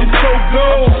 I'm so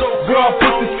gold. Bro, I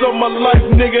put this on my life,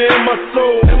 nigga, in my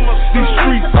soul. These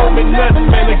streets owe me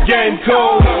nothing, man, the game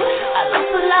cold. I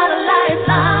lost a lot of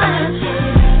lifelines.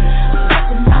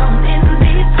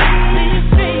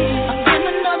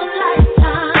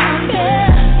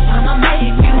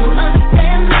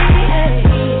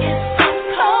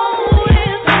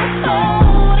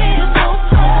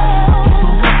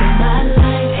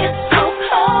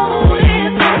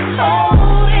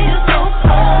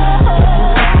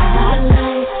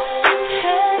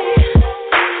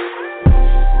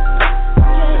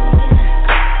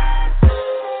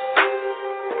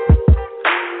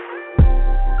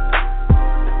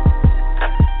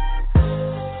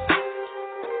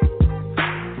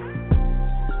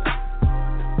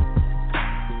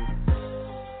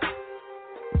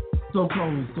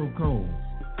 So cold.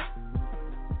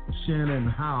 Shannon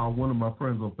Howe, one of my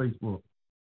friends on Facebook.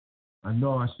 I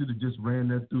know I should have just ran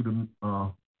that through the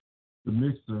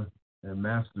mixer and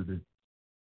mastered it,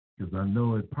 because I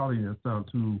know it probably didn't sound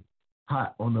too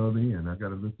hot on the other end. I got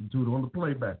to listen to it on the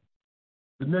playback.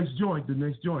 The next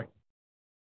joint.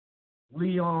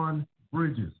 Leon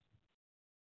Bridges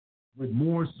with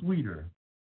More Sweeter,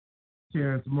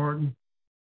 Terrence Martin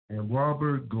and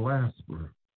Robert Glasper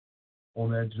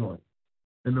on that joint.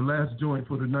 And the last joint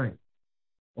for the night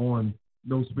on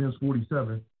No Spinz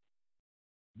 47,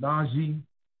 Najee,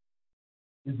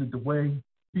 Is It the Way,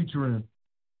 featuring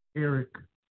Eric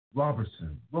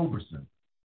Roberson.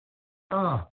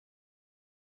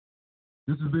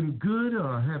 This has been good.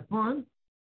 Had fun.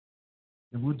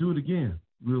 And we'll do it again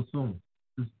real soon.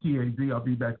 This is TAZ. I'll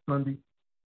be back Sunday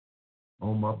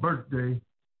on my birthday,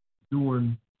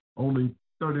 doing only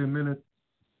 30 minutes,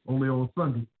 only on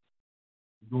Sunday.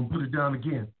 We're going to put it down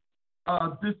again.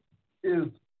 This is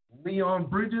Leon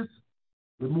Bridges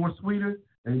with More Sweeter.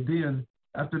 And then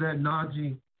after that,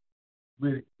 Najee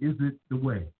with Is It the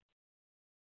Way.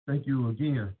 Thank you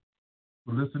again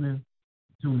for listening,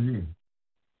 tuning in.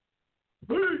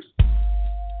 Peace.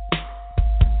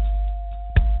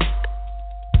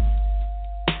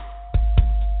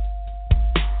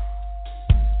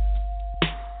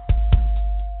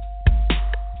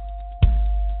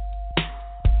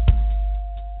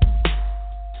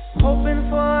 Hoping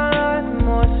for a life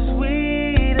more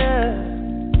sweeter.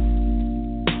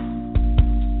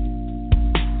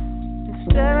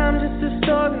 Instead, I'm just a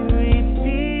story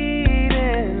repeating.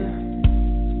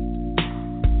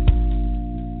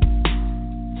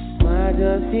 My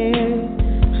just here,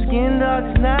 skin dark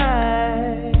as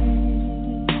night.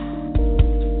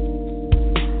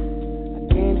 I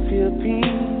can't feel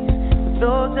peace with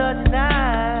those dark nights.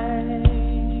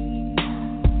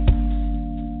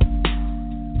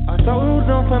 Our souls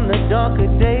on from the darker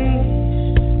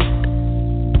days.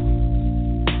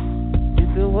 Did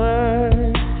the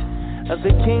words of the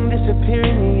king disappear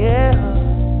in the air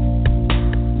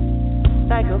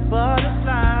like a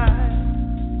butterfly?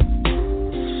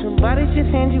 Somebody just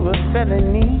hand you a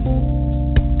felony.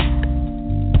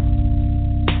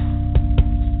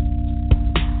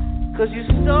 Cause you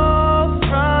stole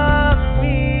from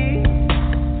me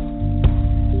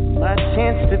my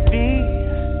chance to be.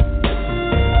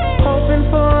 Hoping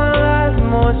for a life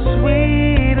more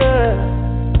sweeter.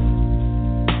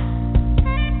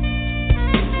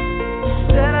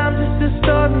 Instead, I'm just a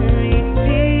story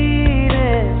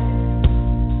repeating.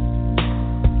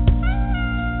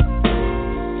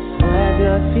 I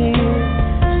just feel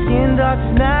skin dark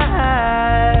as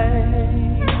night.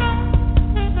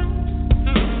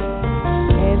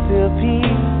 Can't feel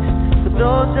peace for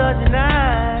those judging eyes.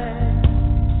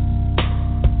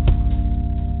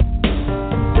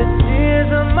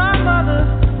 Of my mother,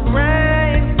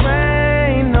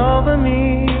 rain over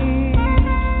me.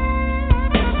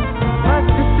 My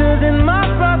sisters and my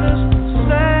brothers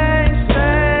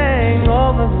sang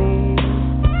over me.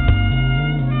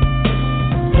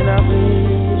 And I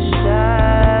wish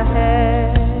I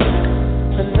had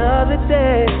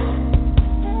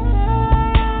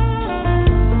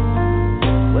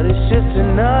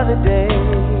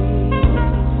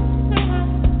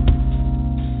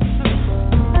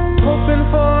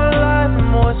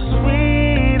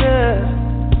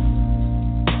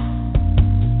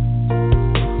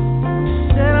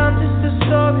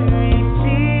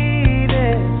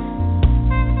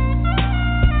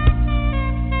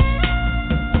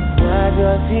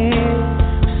drugs here,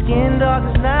 skin dark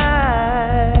as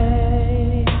night.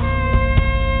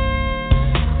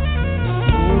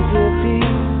 Into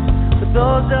peace for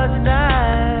those that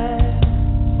deny.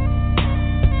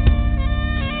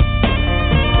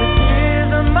 The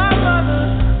tears of my mother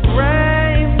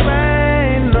rain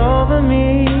over me.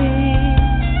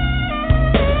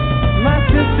 My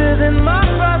sisters and my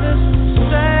brothers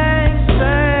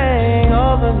sang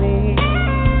over me.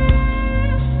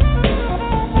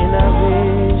 And I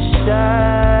wish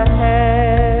I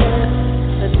had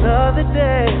another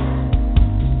day,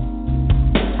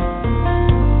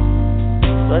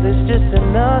 but it's just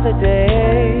another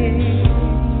day.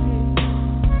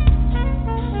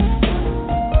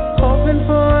 Hoping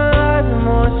for a life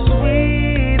more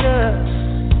sweeter.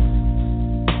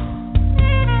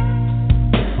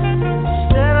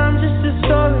 Instead I'm just a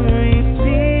story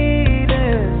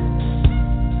repeating.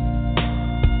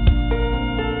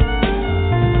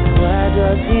 Why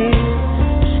does he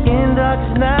skin dark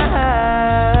as night?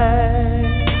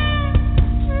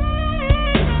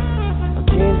 I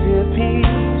can't feel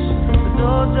peace for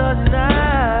those other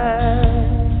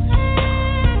nights.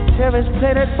 Terrence,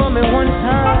 play that for me one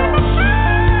time.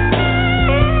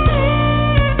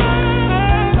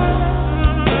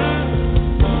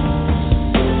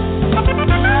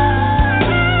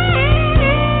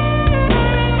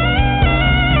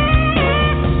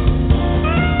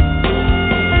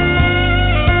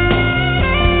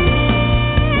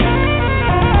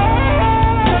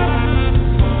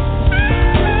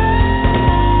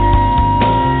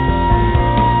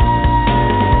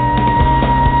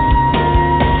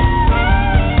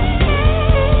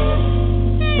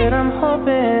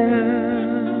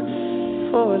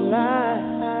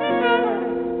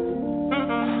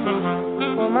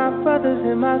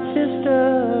 And my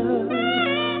sisters,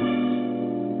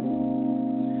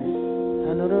 I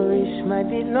know the race might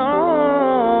be long,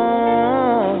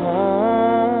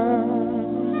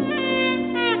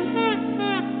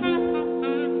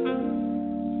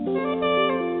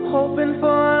 hoping for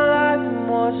a life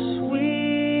more sweeter.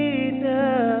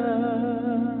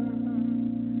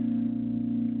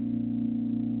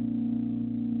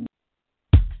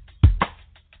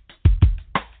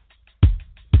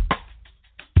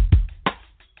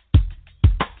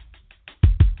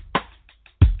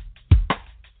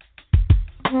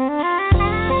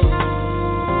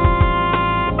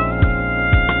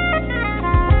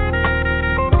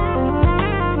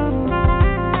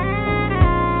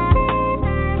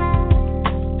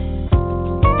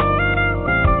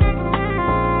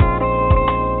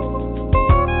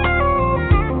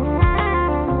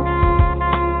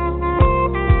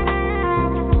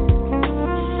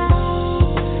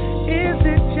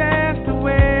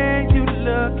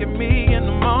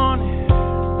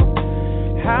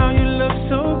 How you look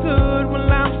so good.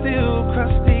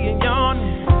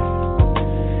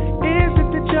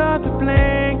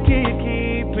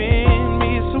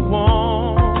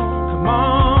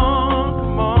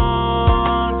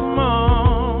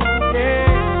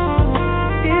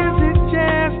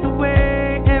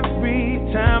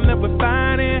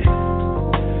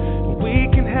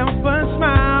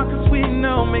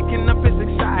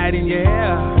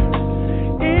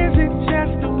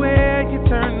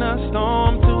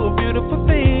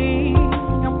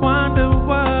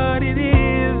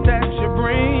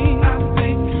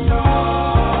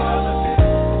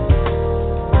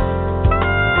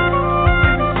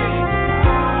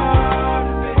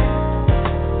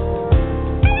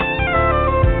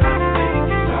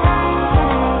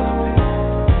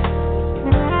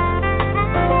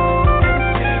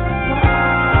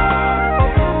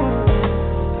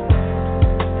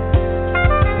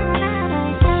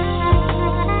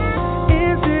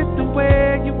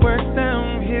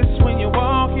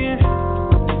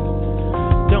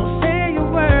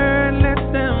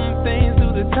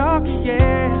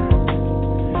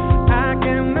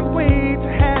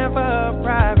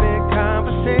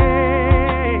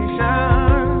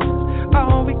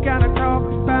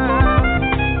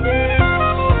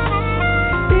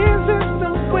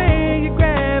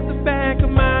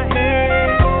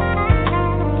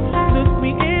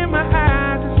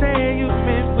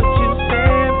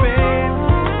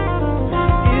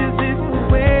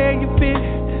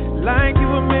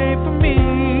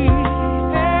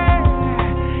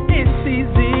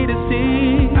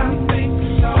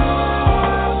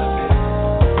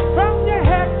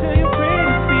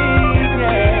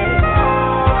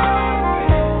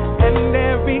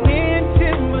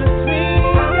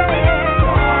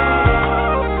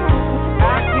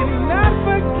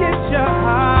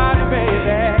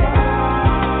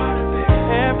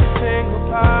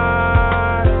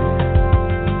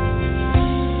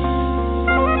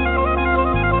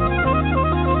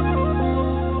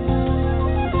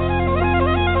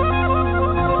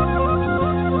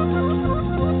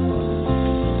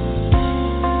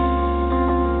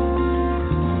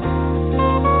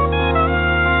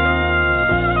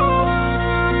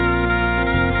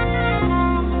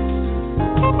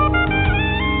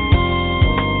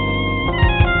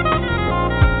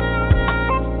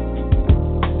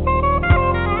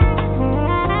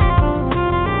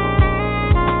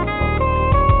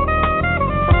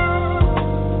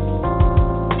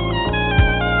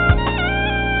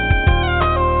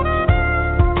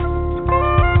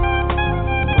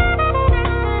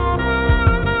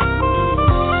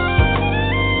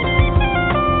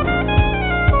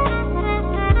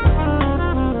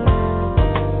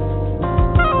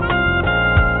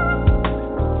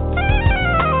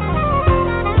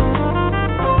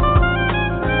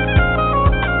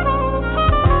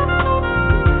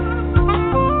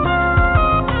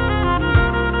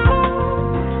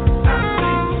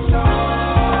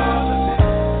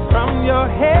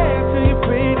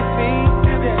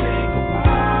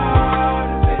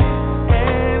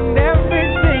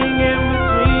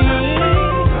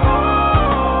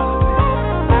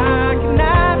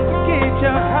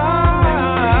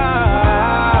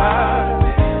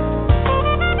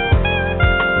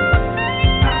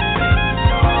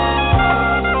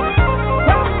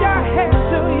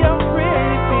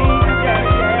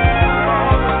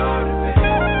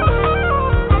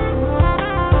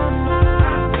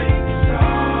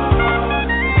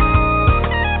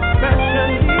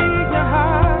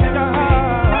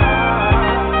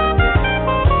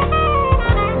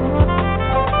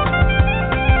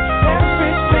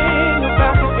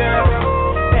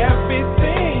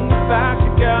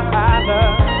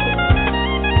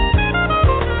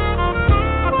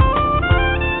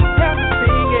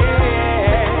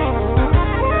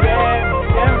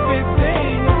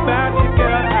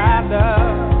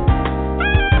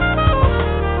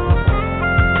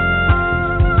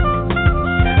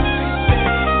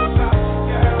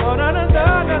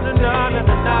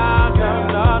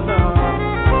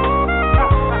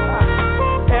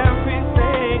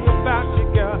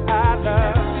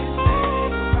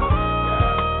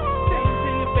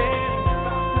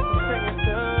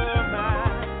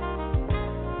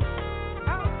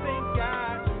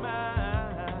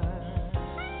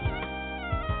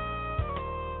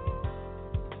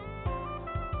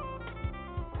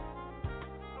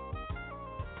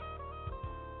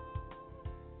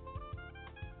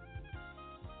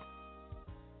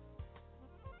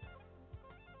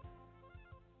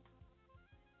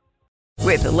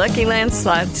 With the Lucky Land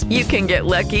Slots, you can get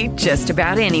lucky just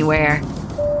about anywhere.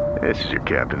 This is your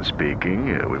captain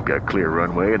speaking. We've got clear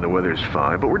runway and the weather's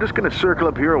fine, but we're just going to circle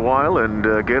up here a while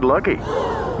and get lucky.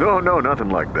 No, nothing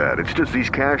like that. It's just these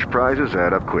cash prizes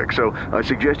add up quick. So I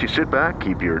suggest you sit back,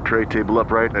 keep your tray table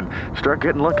upright, and start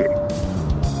getting lucky.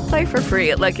 Play for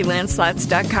free at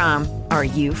LuckyLandSlots.com. Are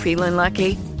you feeling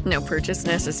lucky? No purchase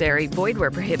necessary. Void where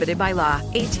prohibited by law.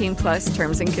 18+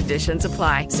 terms and conditions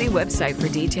apply. See website for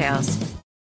details.